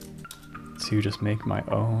try to just make my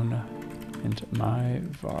own into my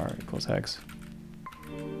var equals hex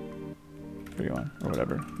 41 or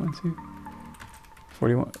whatever. 1, 2,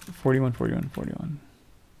 41, 41, 41, 41,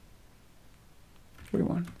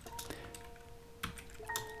 41.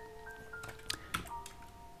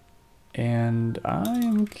 And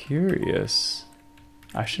I'm curious.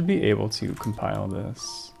 I should be able to compile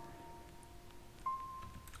this.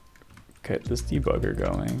 Get this debugger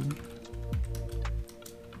going.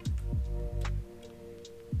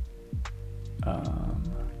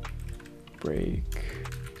 Break.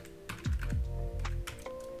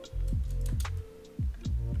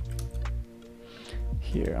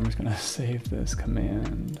 Here, I'm just gonna save this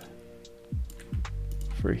command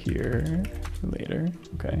for here for later.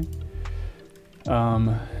 Okay.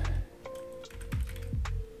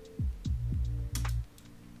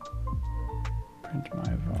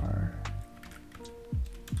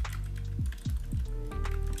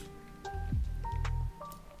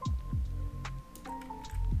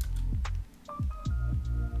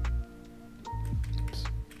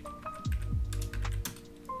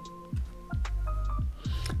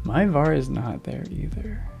 My var is not there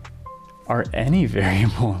either. Are any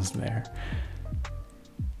variables there?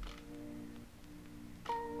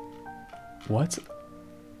 What's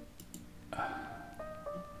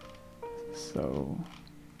so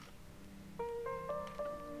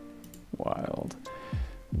wild?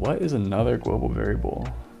 What is another global variable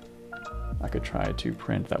I could try to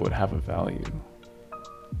print that would have a value?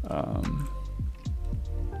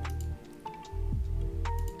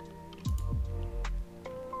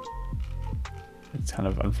 It's kind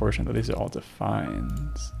of unfortunate that these are all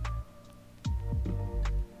defines.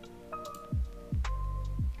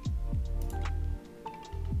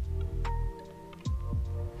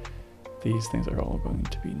 These things are all going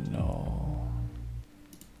to be null.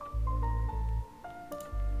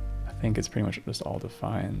 I think it's pretty much just all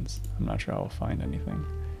defines. I'm not sure I'll find anything.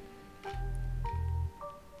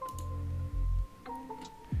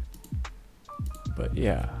 But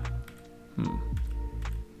yeah.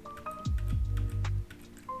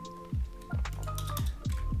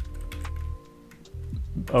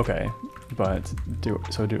 Okay, but do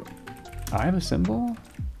I have a symbol?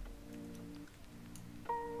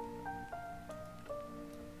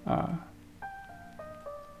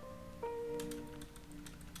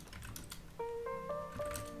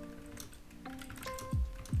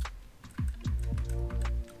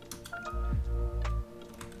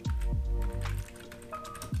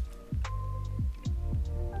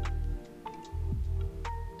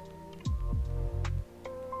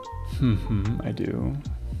 I do.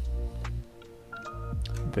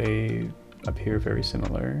 They appear very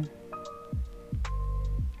similar.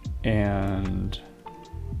 And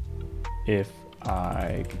if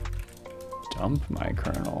I dump my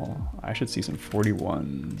kernel, I should see some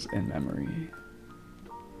 41s in memory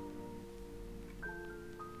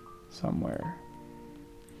somewhere.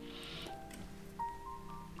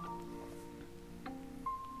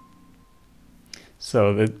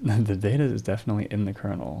 So the data is definitely in the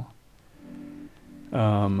kernel.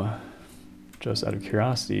 Just out of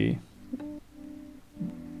curiosity,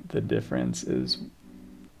 the difference is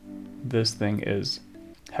this thing is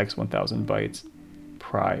hex 1000 bytes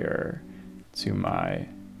prior to my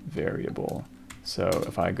variable. So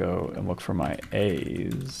if I go and look for my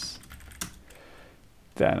A's,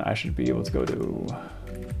 then I should be able to go to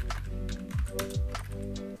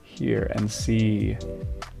here and see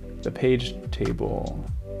the page table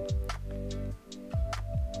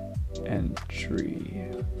entry,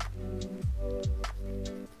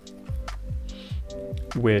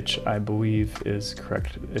 which I believe is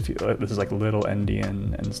correct. If you, this is like little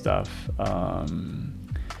endian and stuff.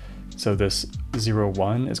 So this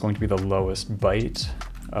 01 is going to be the lowest byte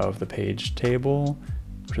of the page table,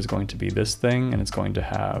 which is going to be this thing, and it's going to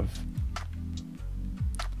have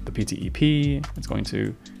the PTEP. It's going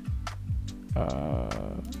to,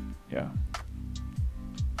 yeah.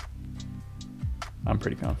 I'm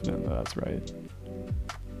pretty confident that that's right.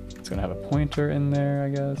 It's gonna have a pointer in there, I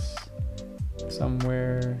guess,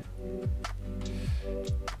 somewhere.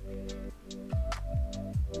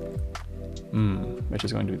 Which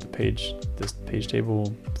is going to be the page, this page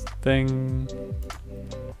table thing.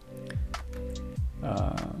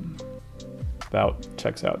 That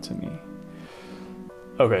checks out to me.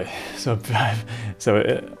 Okay, so that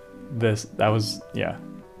was, yeah,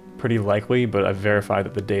 pretty likely, but I've verified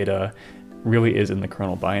that the data really is in the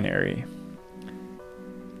kernel binary.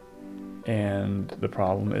 And the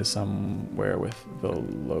problem is somewhere with the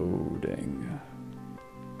loading.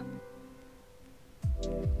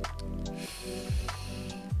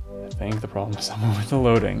 I think the problem is somewhere with the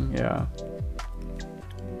loading, yeah.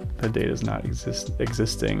 The data is not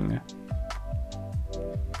existing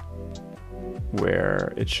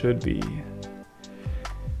where it should be,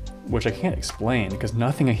 which I can't explain because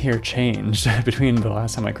nothing here changed between the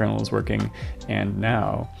last time my kernel was working and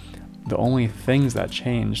now. The only things that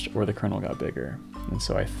changed were the kernel got bigger. And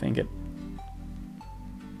so I think it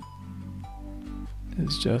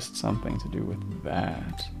is just something to do with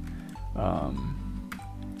that. I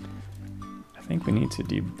think we need to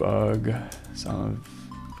debug some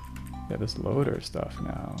of this loader stuff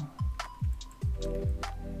now.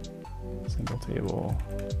 Single table.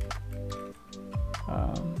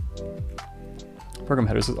 Program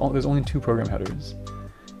headers. There's only 2 program headers.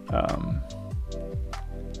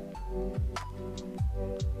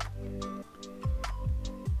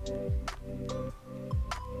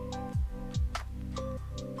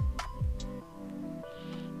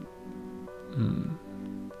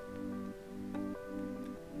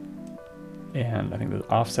 And I think the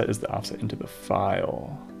offset is the offset into the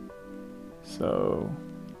file. So,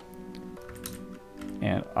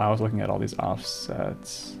 and I was looking at all these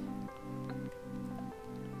offsets.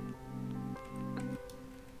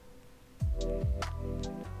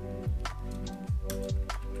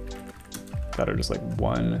 that are just like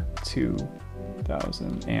 1,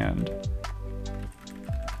 2,000 and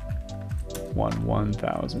 1,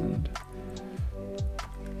 1,000.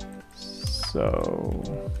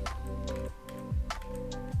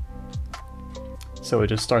 So it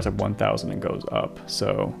just starts at 1,000 and goes up.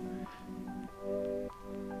 So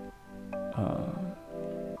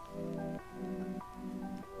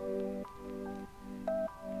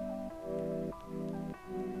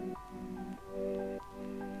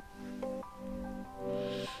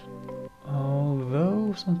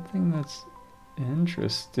although something that's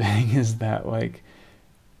interesting is that, like,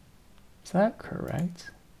 is that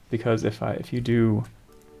correct? Because if you do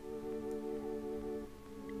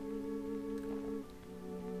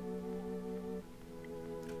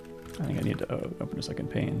I think I need to open a second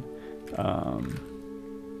pane.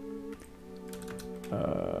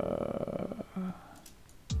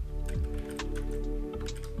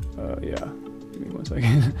 Yeah, give me 1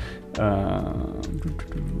 second.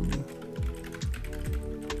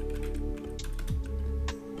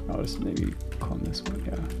 I'll just maybe clone this one,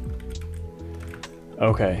 yeah.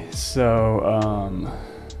 Okay, so,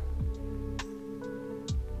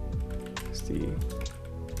 let's see.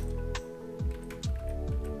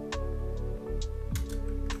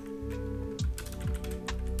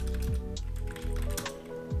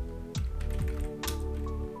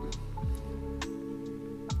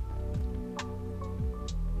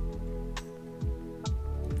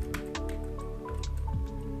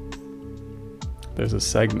 There's a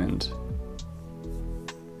segment.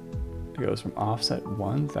 It goes from offset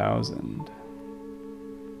 1,000.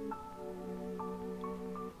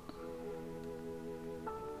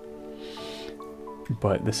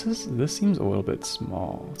 But this seems a little bit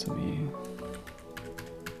small to me.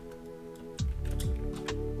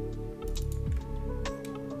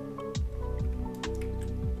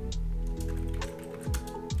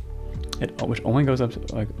 Which only goes up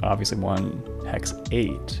to, like, obviously 1 hex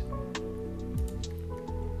 8.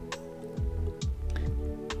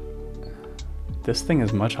 This thing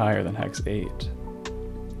is much higher than hex 8.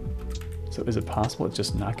 So is it possible it's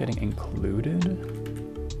just not getting included?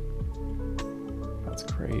 That's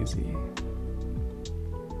crazy.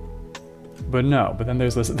 But no, but then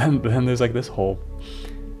there's this, but then there's like this whole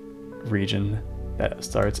region that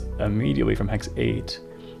starts immediately from hex 8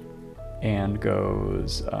 and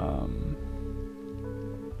goes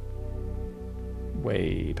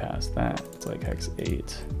way past that. It's like hex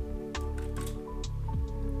 8.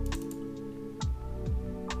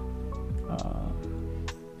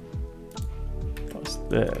 Plus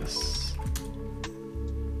this.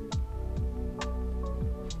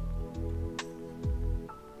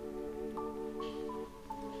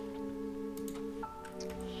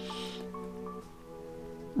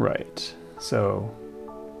 Right, so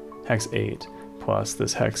hex 8 plus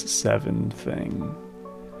this hex 7 thing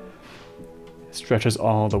stretches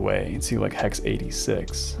all the way to like hex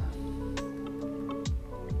 86.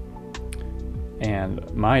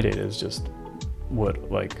 And my data is just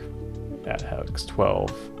what, like, at hex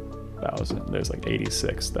 12,000, there's like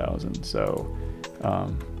 86,000. So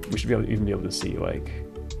we should even be able to see like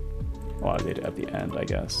a lot of data at the end, I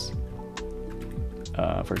guess.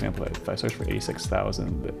 For example, if I search for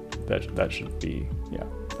 86,000, that should be, yeah,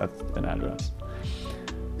 that's an address.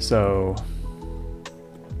 So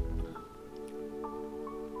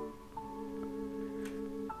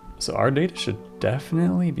our data should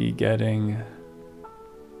definitely be getting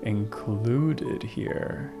included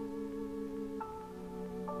here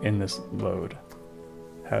in this load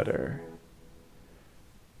header.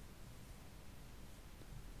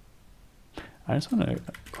 I just want to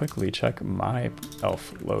quickly check my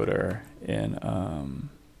elf loader in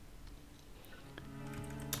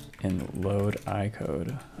load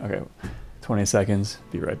icode. Okay, 20 seconds,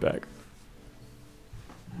 be right back.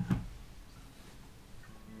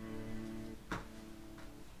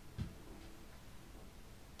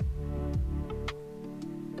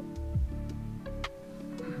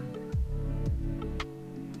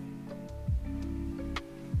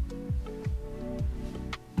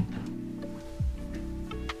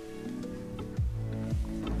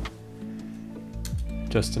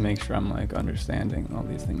 Just to make sure I'm like understanding all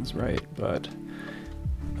these things right, but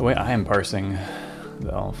the way I am parsing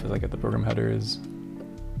the elf is like at the program headers,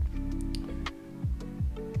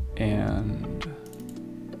 and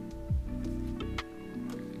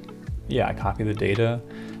yeah, I copy the data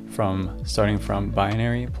starting from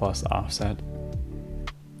binary plus offset,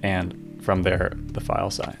 and from there the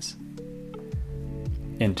file size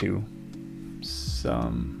into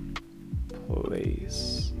some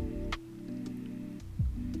place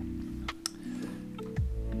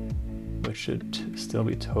which should still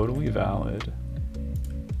be totally valid.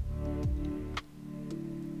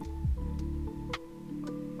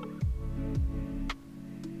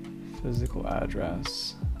 Physical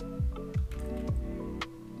address.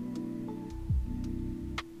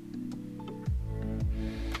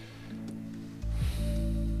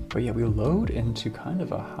 But yeah, we load into kind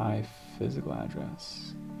of a high physical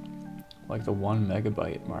address, like the 1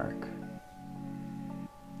 megabyte mark,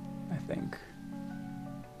 I think.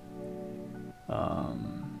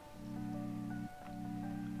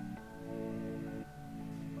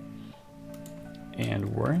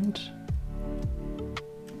 And weren't,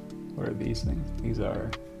 what are these things? These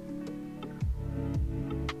are,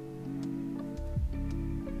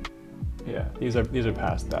 yeah, these are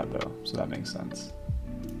past that though, so that makes sense.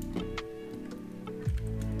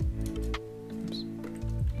 Oops.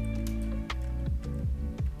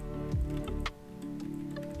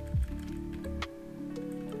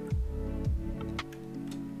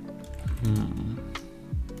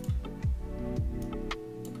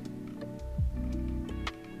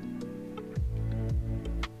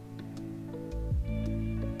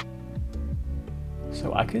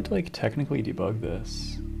 So I could like technically debug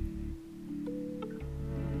this,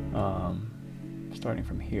 starting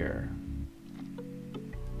from here.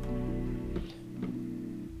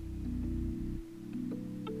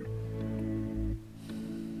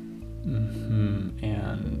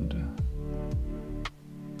 And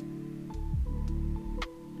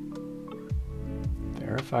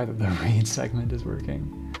verify that the read segment is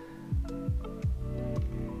working.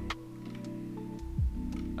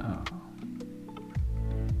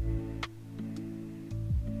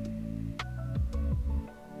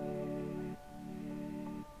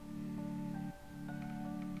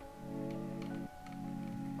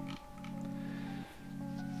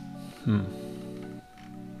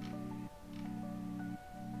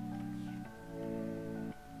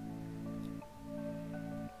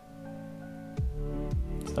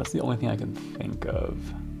 So that's the only thing I can think of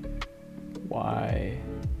why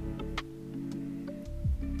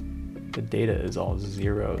the data is all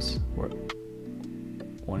zeros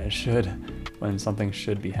when it should, when something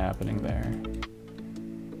should be happening there.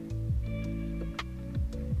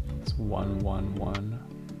 It's 1 1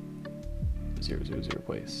 1 0 0 0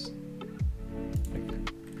 place.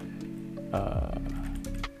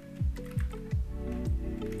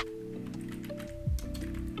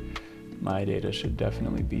 My data should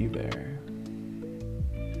definitely be there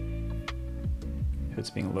if it's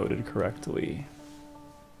being loaded correctly.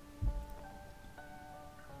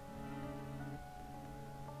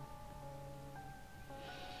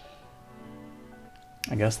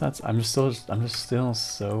 I guess that's, I'm just still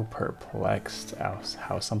so perplexed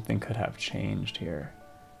how something could have changed here.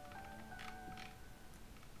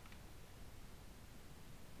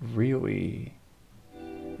 Really,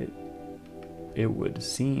 it would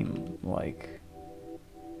seem like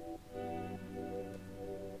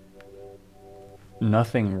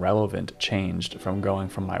nothing relevant changed from going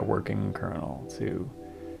from my working kernel to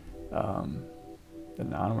the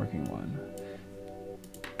non-working one.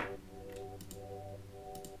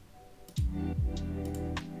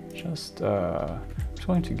 Just I'm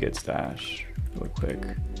going to git stash real quick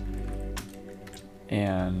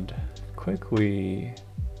and quickly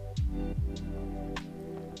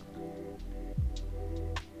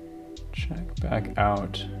check back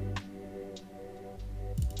out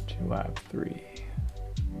to lab 3.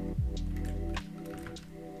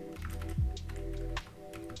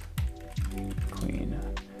 Clean.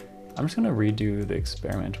 I'm just going to redo the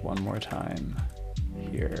experiment one more time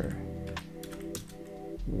here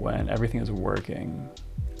when everything is working.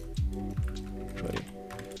 Actually,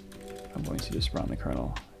 I'm going to just run the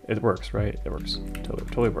kernel. It works, right? It works.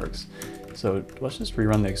 Totally works. So let's just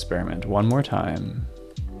rerun the experiment one more time.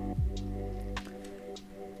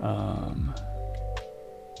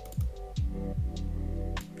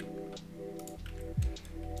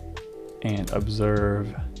 And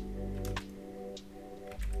observe.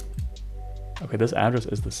 Okay, this address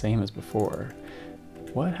is the same as before.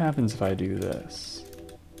 What happens if I do this?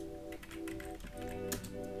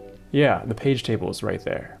 Yeah, the page table is right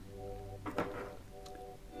there.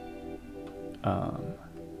 I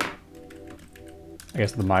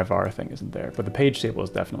guess the myvar thing isn't there, but the page table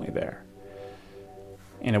is definitely there.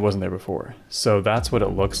 And it wasn't there before. So that's what it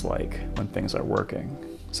looks like when things are working.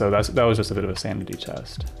 So that was just a bit of a sanity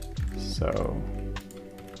test. So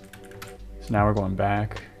now we're going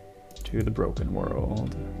back to the broken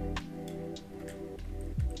world.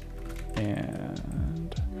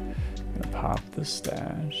 And I'm gonna pop the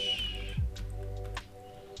stash.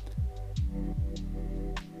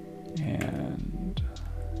 And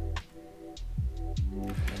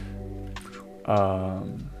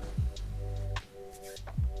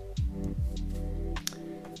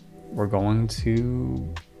We're going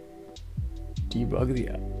to debug the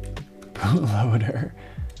bootloader.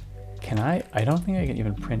 Can I don't think I can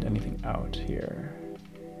even print anything out here.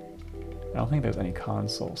 I don't think there's any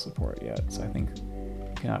console support yet, so I think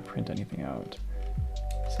you cannot print anything out.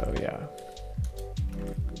 So yeah.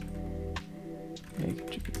 Make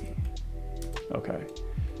G. Okay.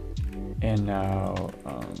 And now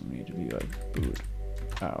we need to be like boot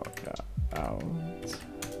out, out.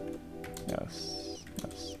 Yes,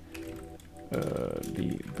 yes.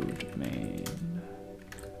 The boot main.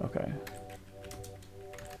 Okay.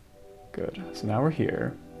 Good. So now we're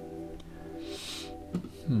here.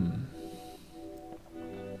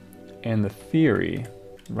 And the theory,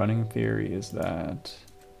 running theory, is that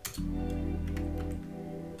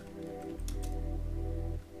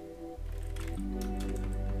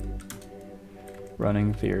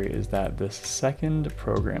this second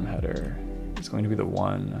program header is going to be the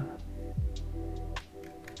one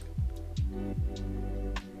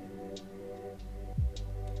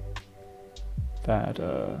that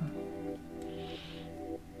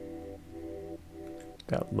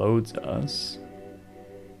that loads us.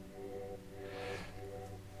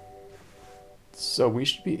 So we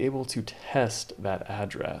should be able to test that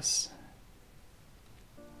address.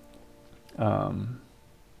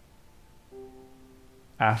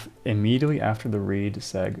 Immediately after the read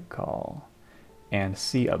seg call and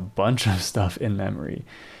see a bunch of stuff in memory.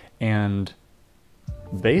 And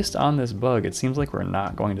based on this bug, it seems like we're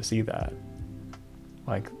not going to see that.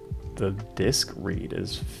 Like the disk read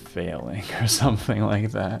is failing or something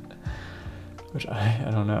like that, which I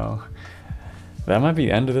don't know. That might be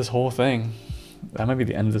the end of this whole thing. That might be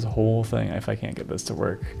the end of this whole thing if I can't get this to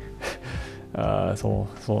work. It's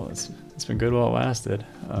been good while it lasted.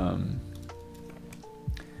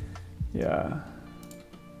 Yeah.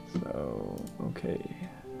 So, okay.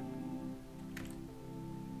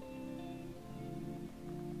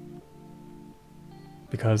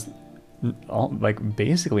 Because like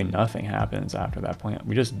basically nothing happens after that point.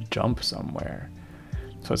 We just jump somewhere.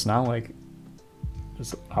 So it's not like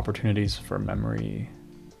there's opportunities for memory,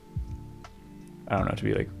 I don't know, to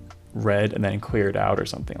be like read and then cleared out or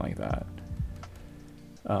something like that.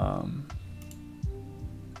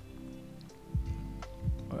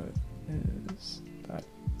 What is that?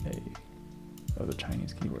 Oh, the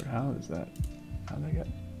Chinese keyword. How is that? How did I get?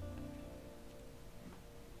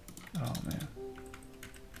 Oh man.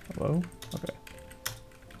 Hello? Okay.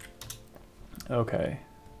 Okay.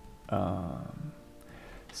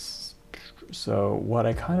 So what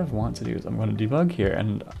I kind of want to do is I'm going to debug here,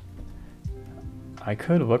 and I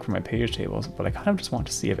could look for my page tables, but I kind of just want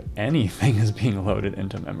to see if anything is being loaded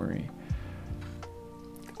into memory.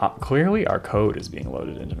 Clearly our code is being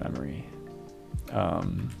loaded into memory,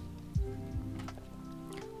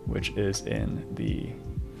 which is in the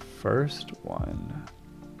first one.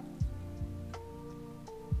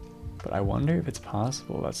 But I wonder if it's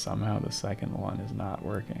possible that somehow the second one is not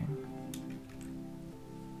working.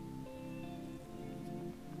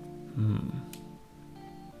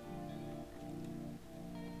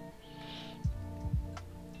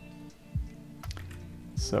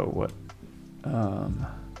 So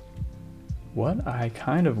what I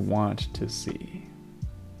kind of want to see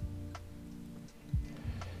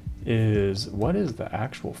is what is the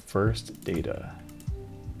actual first data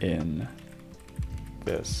in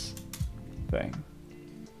this thing.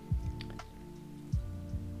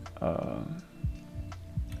 Okay,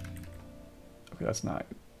 that's not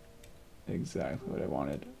exactly what I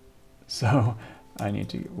wanted. So I need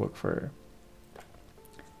to look for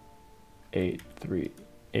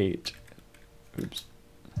 838, oops,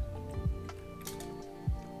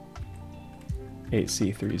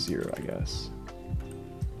 8C30, I guess.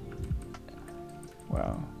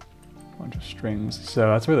 Wow, bunch of strings. So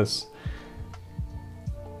that's where this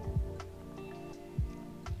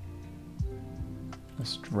the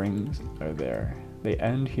strings are there. They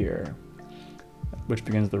end here, which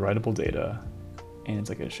begins the writable data, and it's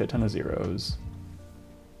like a shit ton of zeros.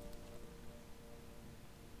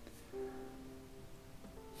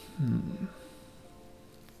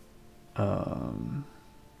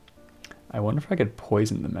 I wonder if I could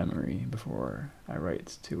poison the memory before I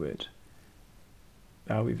write to it.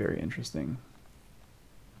 That would be very interesting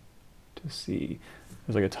to see.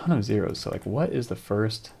 There's like a ton of zeros, so like what is the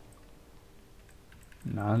first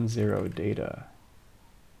non-zero data?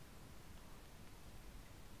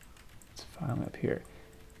 It's finally up here.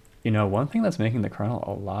 You know, one thing that's making the kernel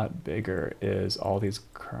a lot bigger is all these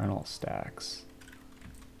kernel stacks.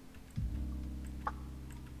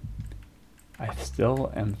 I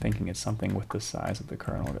still am thinking it's something with the size of the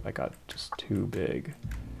kernel that got just too big.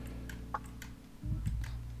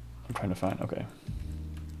 I'm trying to find, okay.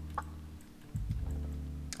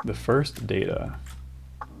 The first data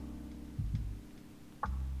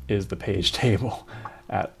is the page table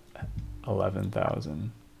at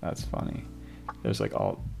 11,000. That's funny. There's like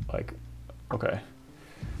all, like, okay.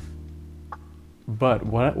 But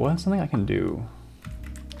what's something I can do,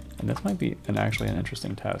 and this might be actually an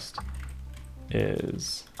interesting test,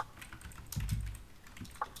 is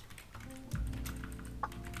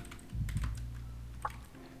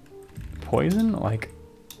poison like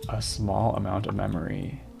a small amount of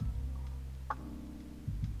memory.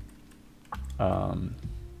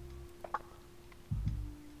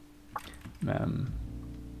 Mem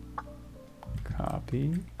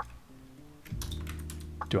copy.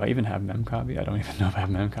 Do I even have mem copy? I don't even know if I have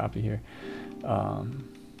mem copy here.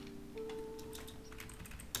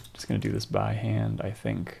 Just gonna do this by hand, I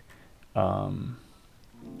think. So I'm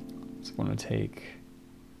gonna take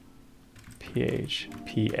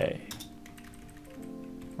PHPA.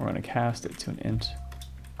 We're gonna cast it to an int.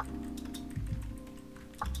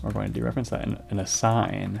 We're going to dereference that and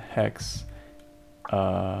assign hex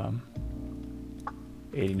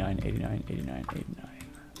 89, 89, 89, 89.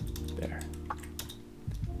 There.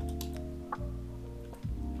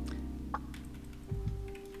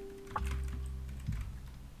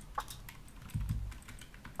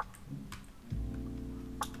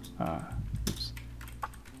 Oops.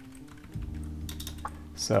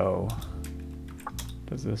 So,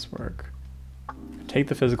 does this work? Take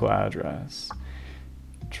the physical address,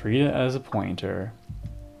 treat it as a pointer,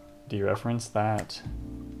 dereference that,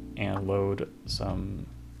 and load some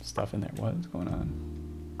stuff in there. What is going on?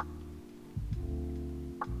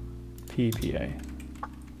 PPA.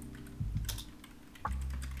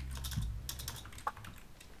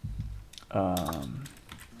 Oh.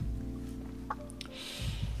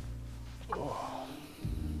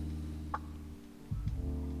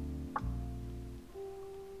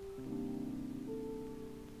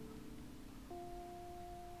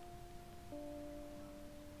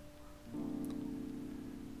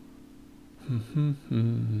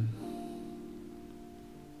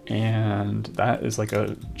 And that is like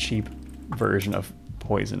a cheap version of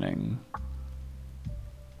poisoning,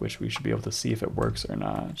 which we should be able to see if it works or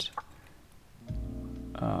not.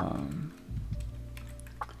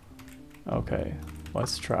 Okay,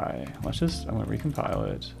 let's try. I'm gonna recompile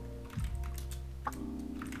it.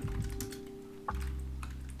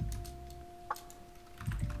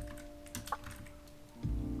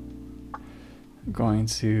 I'm going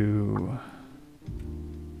to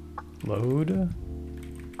load.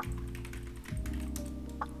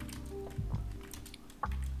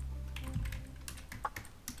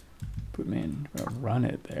 Put me in, run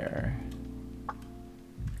it there.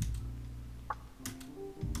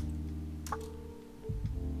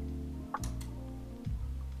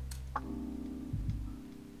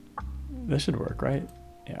 This should work, right?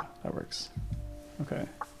 Yeah, that works. Okay.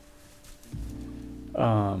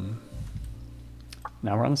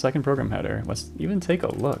 Now we're on the second program header. Let's even take a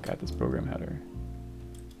look at this program header.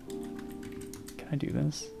 Can I do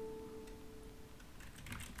this?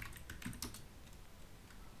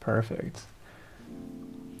 Perfect.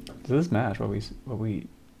 Does this match what we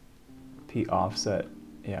p offset?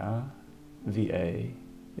 Yeah. VA.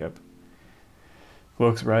 Yep.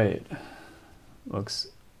 Looks right. Looks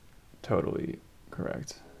totally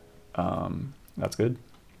correct. That's good.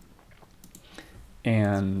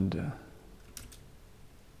 And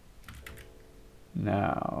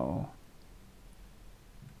now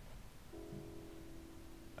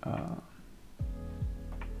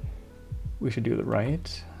we should do the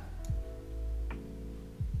right,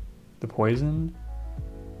 the poison,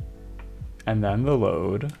 and then the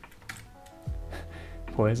load.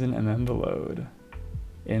 Poison and then the load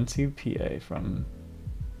into PA from,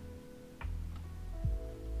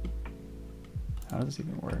 how does this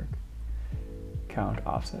even work? Count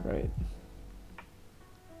offset, right?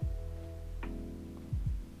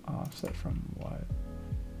 Offset from what?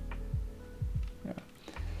 Yeah.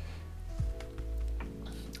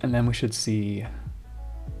 And then we should see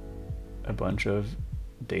a bunch of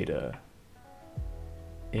data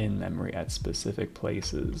in memory at specific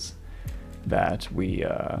places that we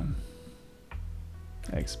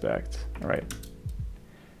expect. All right.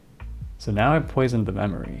 So now I've poisoned the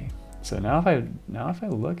memory. So now if I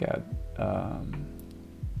look at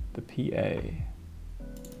the PA,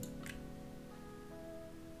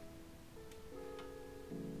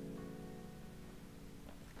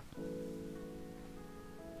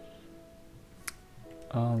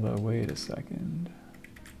 although wait a second.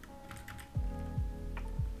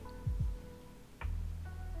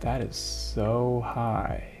 That is so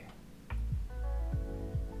high.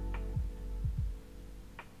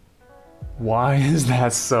 Why is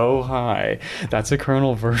that so high? That's a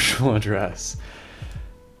kernel virtual address.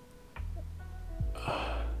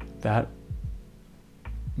 That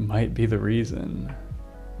might be the reason.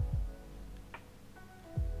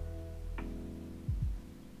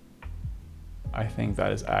 I think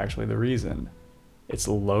that is actually the reason. It's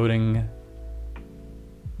loading.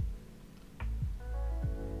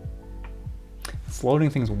 It's loading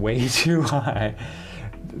things way too high.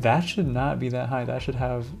 That should not be that high. That should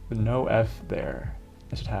have no F there.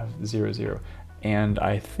 It should have 0, 0. And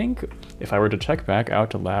I think if I were to check back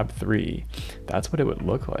out to lab 3, that's what it would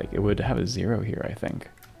look like. It would have a 0 here, I think.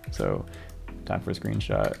 So time for a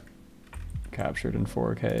screenshot. Captured in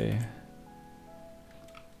 4K.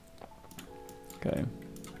 Okay.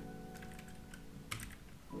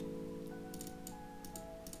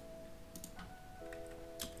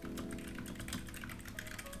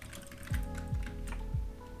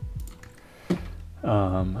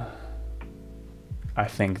 I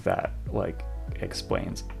think that like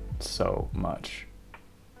explains so much.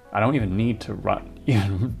 I don't even need to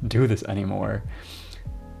even do this anymore.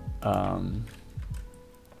 I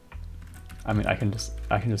mean, I can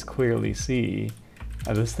just clearly see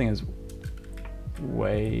this thing is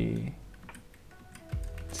way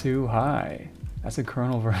too high. That's a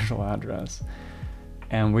kernel virtual address,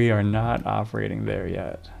 and we are not operating there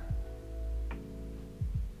yet.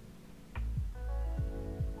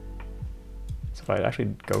 So if I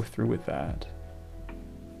actually go through with that,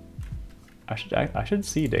 I should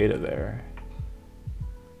see data there.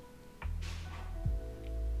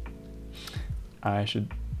 I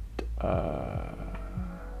should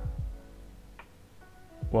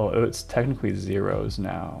well, it's technically zeros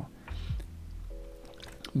now,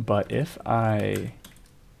 but if I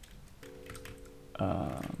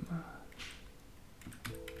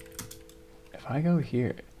go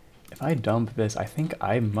here, if I dump this, I think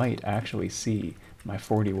I might actually see my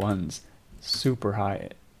 41s super high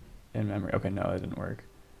in memory. Okay, no, that didn't work.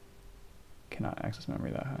 Cannot access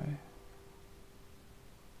memory that high.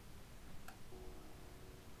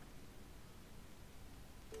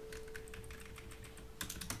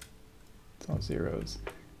 It's all zeros.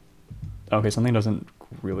 Okay, something doesn't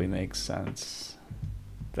really make sense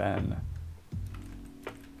then.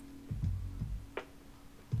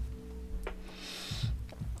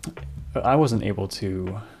 I wasn't able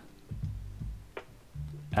to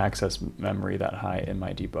access memory that high in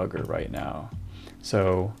my debugger right now.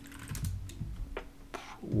 So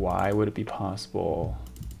why would it be possible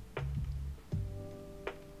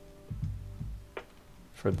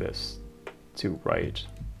for this to write?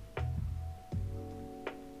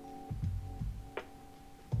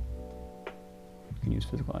 You can use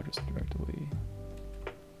physical address directly.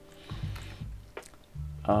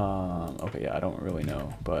 Okay, yeah, I don't really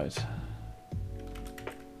know, but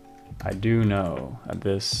I do know that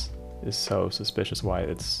this is so suspicious why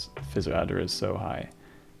its physical address is so high.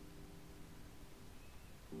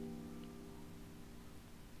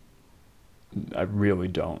 I really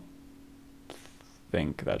don't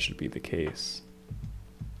think that should be the case.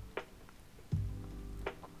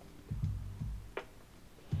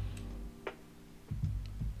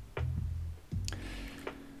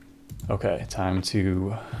 Okay, time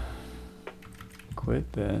to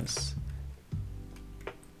quit this,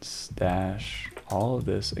 stash all of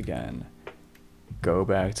this again, go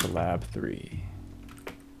back to lab 3,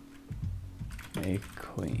 make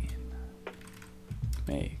clean,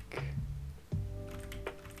 make,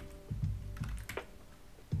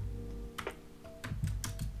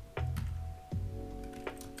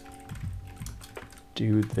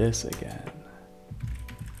 do this again.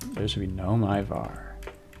 There should be no myvar.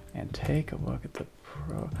 And take a look at the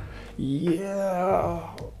pro. Yeah,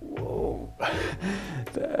 whoa,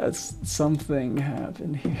 that's something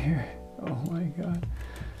happened here. Oh my god.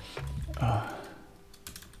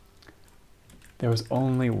 There was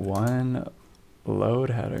only one load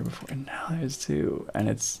header before, and now there's two, and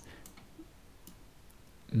it's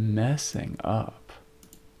messing up.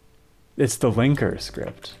 It's the linker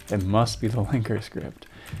script. It must be the linker script.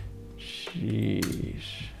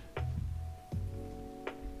 Sheesh.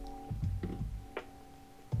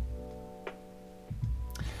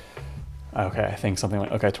 Okay, I think something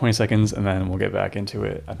like, okay, 20 seconds and then we'll get back into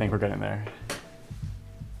it. I think we're getting there.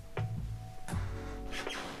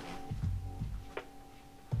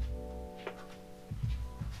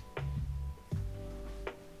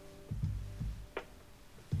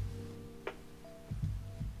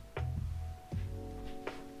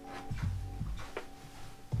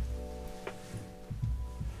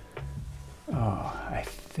 Oh, I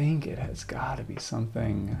think it has got to be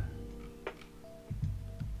something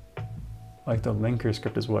like the linker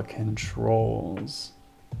script is what controls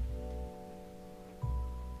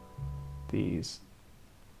these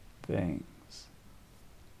things.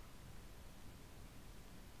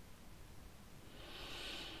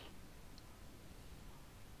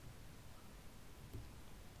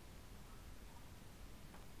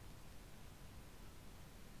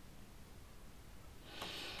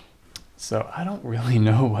 So I don't really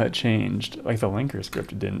know what changed. Like the linker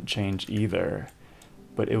script didn't change either,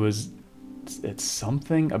 but it's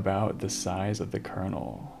something about the size of the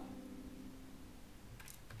kernel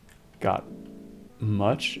got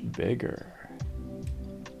much bigger.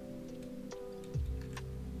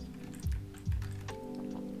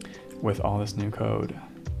 With all this new code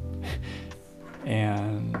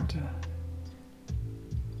and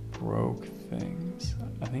broke things.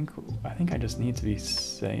 I think I just need to be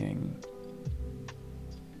saying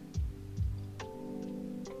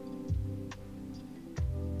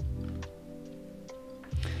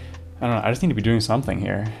I don't know, I just need to be doing something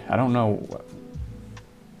here. I don't know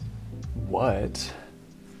what,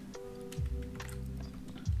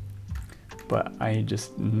 but I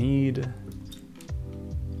just need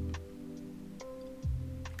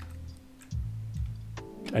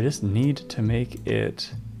to make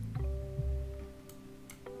it,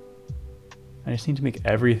 I just need to make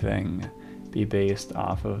everything be based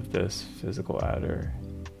off of this physical adder.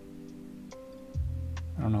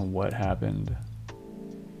 I don't know what happened.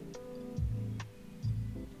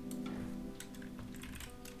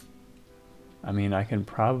 I mean, I can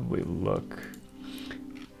probably look.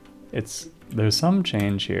 There's some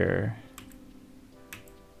change here.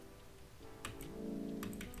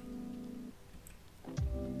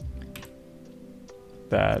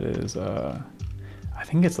 That is, I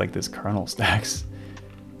think it's like this kernel stacks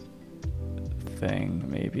thing,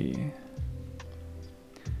 maybe.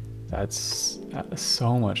 That's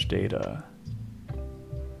so much data.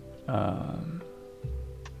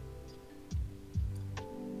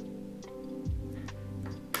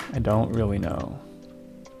 I don't really know,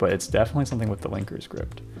 but it's definitely something with the linker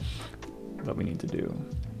script that we need to do.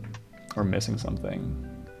 We're missing something.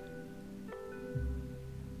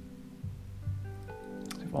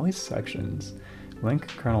 So we have all these sections. Link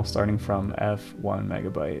kernel starting from F1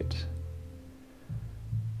 megabyte,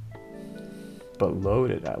 but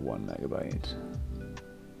loaded at 1 megabyte.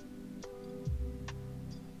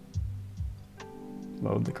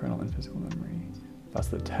 Load the kernel in physical memory. That's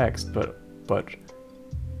the text, but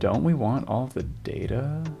don't we want all of the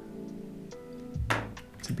data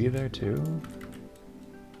to be there too?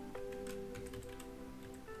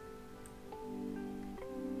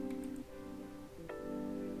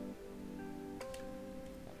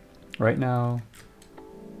 Right now,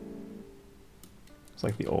 it's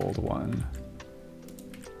like the old one.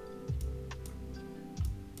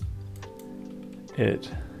 It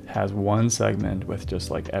has one segment with just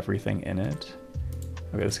like everything in it.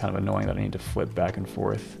 Okay, it's kind of annoying that I need to flip back and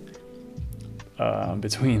forth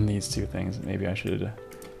between these two things. Maybe I should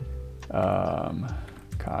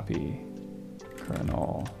copy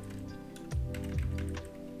kernel.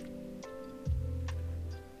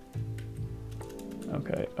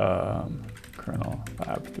 Okay, kernel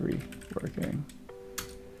lab 3 working.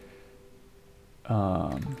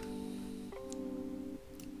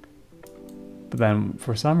 But then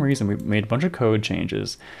for some reason we made a bunch of code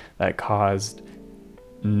changes that caused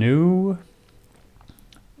new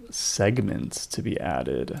segments to be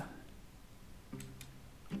added.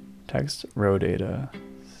 Text row data,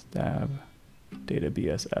 stab, data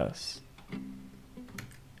BSS.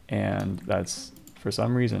 And that's for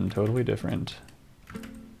some reason totally different.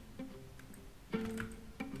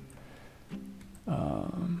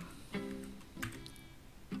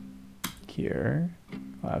 Here,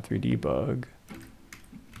 lab 3 debug,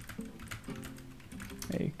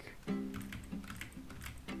 make.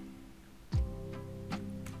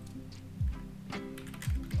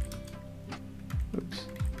 Oops.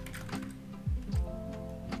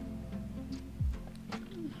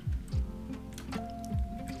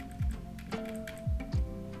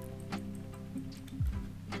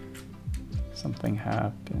 Something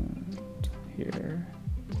happened here.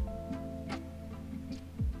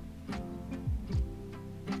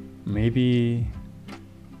 Maybe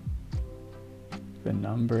the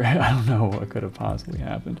number, I don't know what could have possibly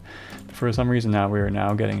happened. But for some reason now we are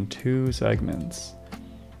now getting 2 segments.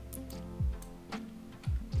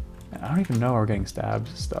 And I don't even know we're getting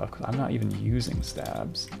stabs stuff because I'm not even using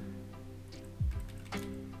stabs.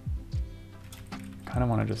 Kind of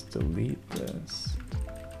want to just delete this.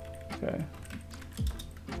 Okay.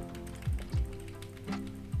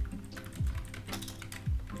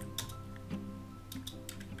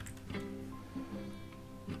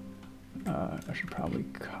 I should probably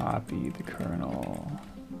copy the kernel.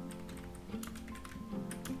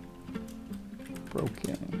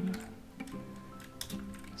 Broken.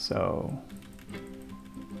 So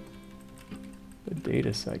the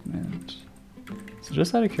data segment. So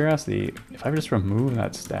just out of curiosity, if I just remove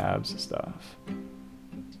that stabs stuff,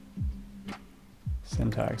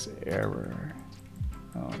 syntax error.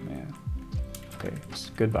 Oh man. Okay,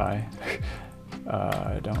 just goodbye.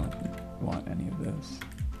 I don't want any of this.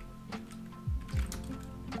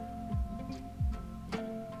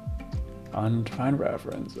 Undefined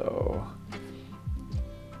reference, oh.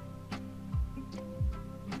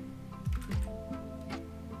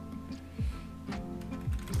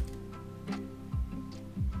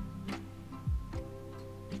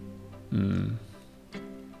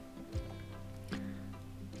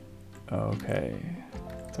 Okay,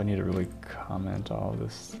 so I need to really comment all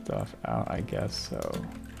this stuff out, I guess so.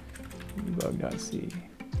 Debug.c.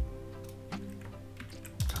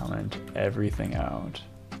 Comment everything out.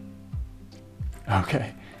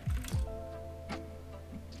 Okay.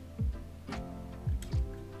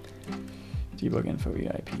 Debug info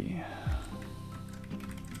EIP.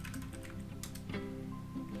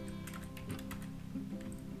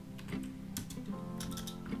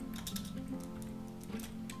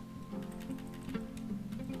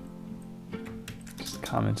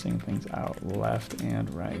 Commenting things out left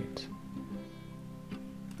and right.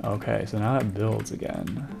 Okay, so now it builds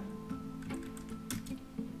again.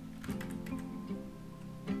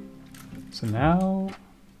 So now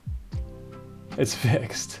it's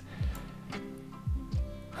fixed.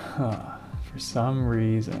 Huh. For some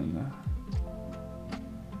reason,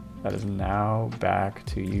 that is now back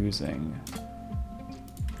to using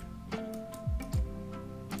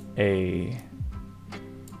an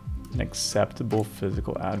acceptable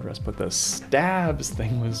physical address, but the stabs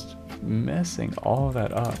thing was messing all of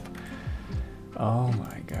that up. Oh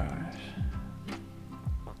my gosh.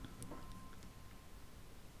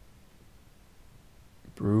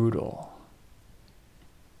 Brutal.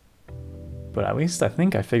 But at least I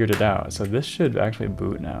think I figured it out. So this should actually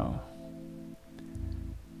boot now.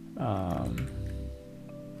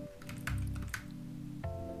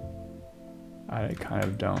 I kind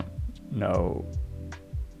of don't know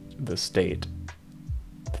the state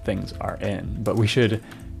things are in, but we should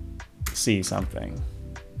see something.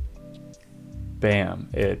 Bam,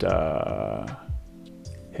 it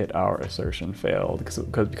hit our assertion failed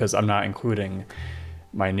because I'm not including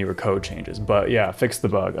my newer code changes. But yeah, fix the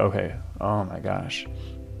bug. Okay. Oh my gosh.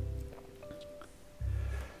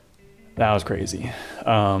 That was crazy.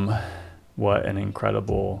 What an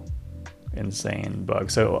incredible, insane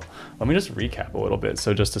bug. So let me just recap a little bit.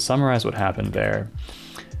 So just to summarize what happened there,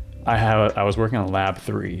 I was working on lab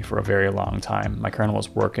 3 for a very long time. My kernel was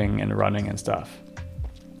working and running and stuff.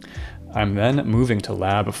 I'm then moving to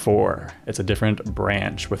lab 4. It's a different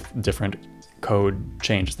branch with different code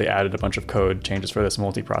changes. They added a bunch of code changes for this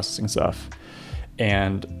multiprocessing stuff.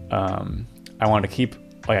 And I want to keep,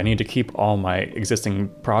 I need to keep all my existing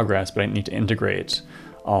progress, but I need to integrate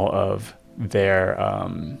all of their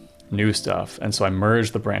new stuff. And so I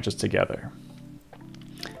merged the branches together.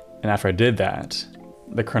 And after I did that,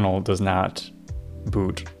 the kernel does not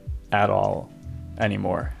boot at all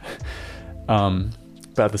anymore.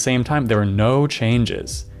 But at the same time, there were no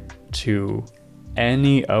changes to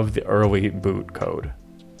any of the early boot code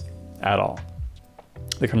at all.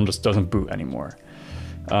 The kernel just doesn't boot anymore.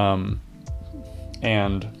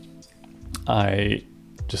 And I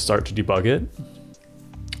just start to debug it.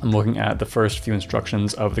 I'm looking at the first few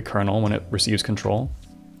instructions of the kernel when it receives control,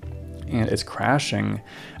 and it's crashing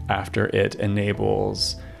after it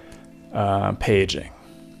enables paging.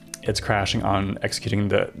 It's crashing on executing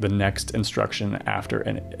the next instruction after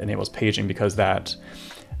it enables paging because that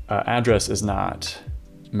address is not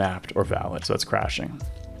mapped or valid, so it's crashing.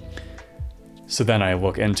 So then I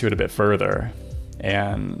look into it a bit further,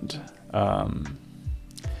 and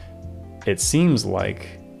it seems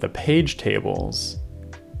like the page tables,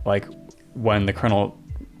 like when the kernel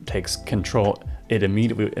takes control, it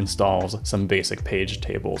immediately installs some basic page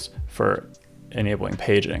tables for enabling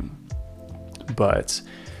paging. But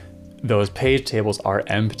those page tables are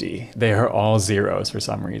empty. They are all zeros for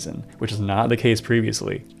some reason, which is not the case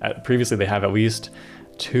previously. Previously, they have at least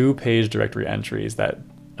 2 page directory entries that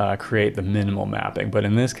create the minimal mapping, but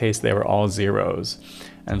in this case, they were all zeros.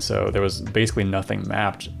 And so there was basically nothing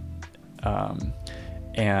mapped.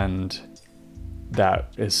 And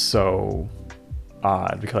that is so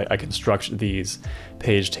odd because I construct these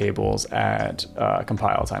page tables at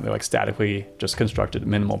compile time. They're like statically just constructed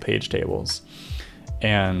minimal page tables.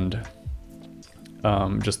 And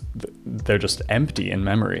they're just empty in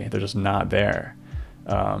memory. They're just not there.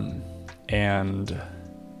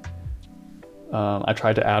 I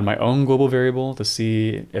tried to add my own global variable to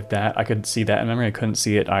see if I could see that in memory. I couldn't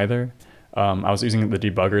see it either. I was using the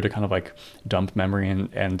debugger to kind of like dump memory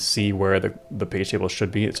and see where the page table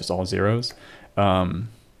should be. It's just all zeros.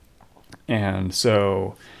 And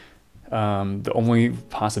so the only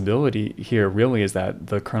possibility here really is that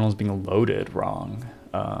the kernel is being loaded wrong.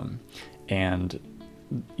 And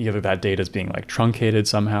either that data is being like truncated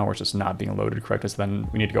somehow or it's just not being loaded correctly. So then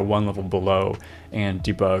we need to go one level below and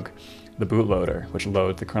debug the bootloader, which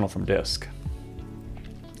loads the kernel from disk.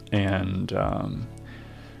 And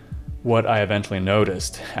what I eventually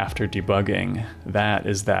noticed after debugging that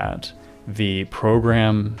is that the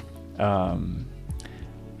program,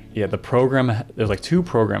 there's like two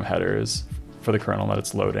program headers for the kernel that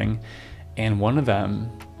it's loading. And one of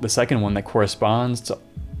them, the second one that corresponds to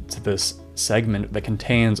this segment that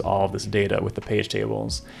contains all of this data with the page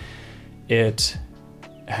tables, it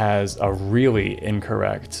has a really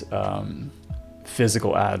incorrect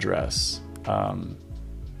physical address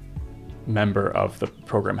member of the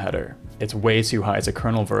program header. It's way too high. It's a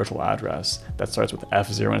kernel virtual address that starts with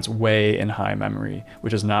F0 and it's way in high memory,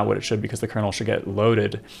 which is not what it should, because the kernel should get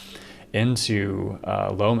loaded into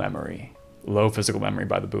low physical memory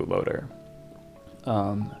by the bootloader.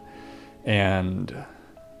 And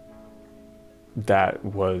that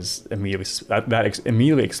was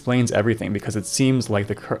immediately explains everything, because it seems like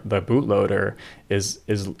the bootloader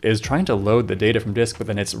is trying to load the data from disk, but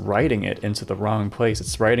then it's writing it into the wrong place.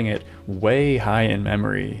 It's writing it way high in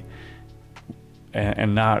memory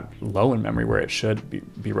and not low in memory where it should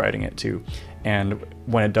be writing it to. And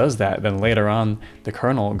when it does that, then later on the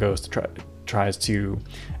kernel goes to tries to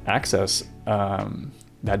access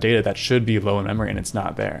that data that should be low in memory, and it's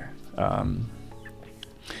not there.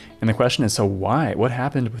 And the question is, so why? What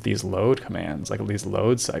happened with these load commands, like these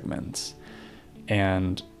load segments?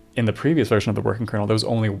 And in the previous version of the working kernel, there was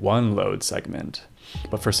only one load segment.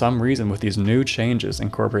 But for some reason, with these new changes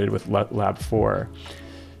incorporated with Lab 4,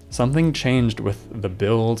 something changed with the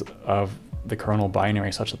build of the kernel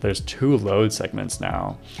binary such that there's two load segments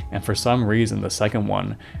now. And for some reason, the second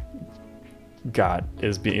one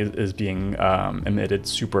is being emitted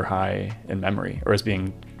super high in memory, or is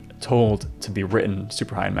being told to be written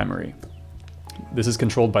super high in memory. This is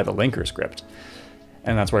controlled by the linker script,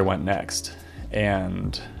 and that's where I went next.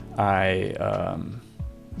 And I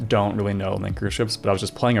don't really know linker scripts, but I was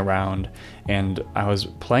just playing around, and I was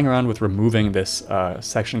playing around with removing this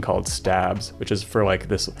section called stabs, which is for like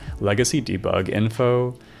this legacy debug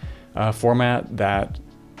info format that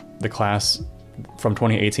the class from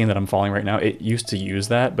 2018 that I'm following right now, it used to use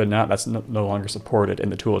that, but now that's no longer supported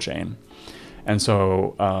in the toolchain. And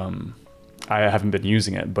so I haven't been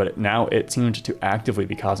using it, but now it seemed to actively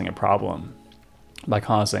be causing a problem by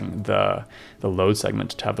causing the load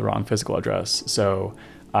segment to have the wrong physical address. So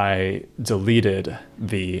I deleted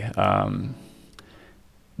the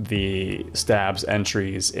stabs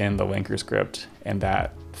entries in the linker script, and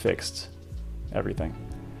that fixed everything.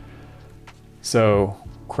 So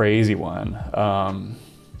crazy one.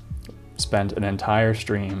 Spent an entire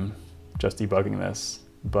stream just debugging this,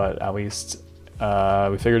 but at least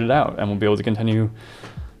we figured it out, and we'll be able to continue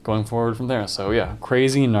going forward from there. So yeah,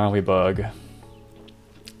 crazy gnarly bug.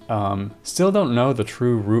 Still don't know the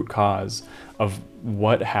true root cause of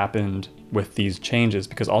what happened with these changes,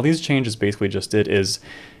 because all these changes basically just did is,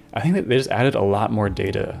 I think that they just added a lot more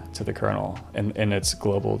data to the kernel and its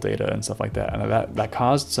global data and stuff like that. And that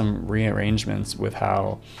caused some rearrangements with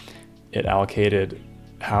how it allocated,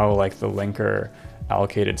 how like the linker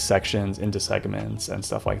allocated sections into segments and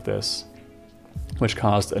stuff like this, which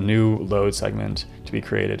caused a new load segment to be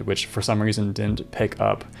created, which for some reason didn't pick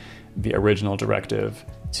up the original directive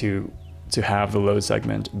to have the load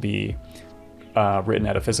segment be written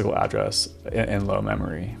at a physical address in low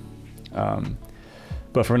memory.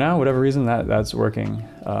 But for now, whatever reason, that's working.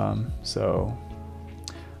 So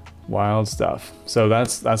wild stuff. So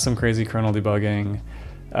that's some crazy kernel debugging.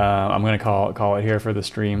 I'm gonna call it here for the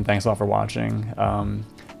stream. Thanks all for watching.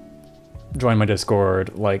 Join my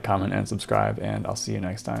Discord, like, comment, and subscribe, and I'll see you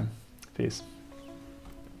next time. Peace.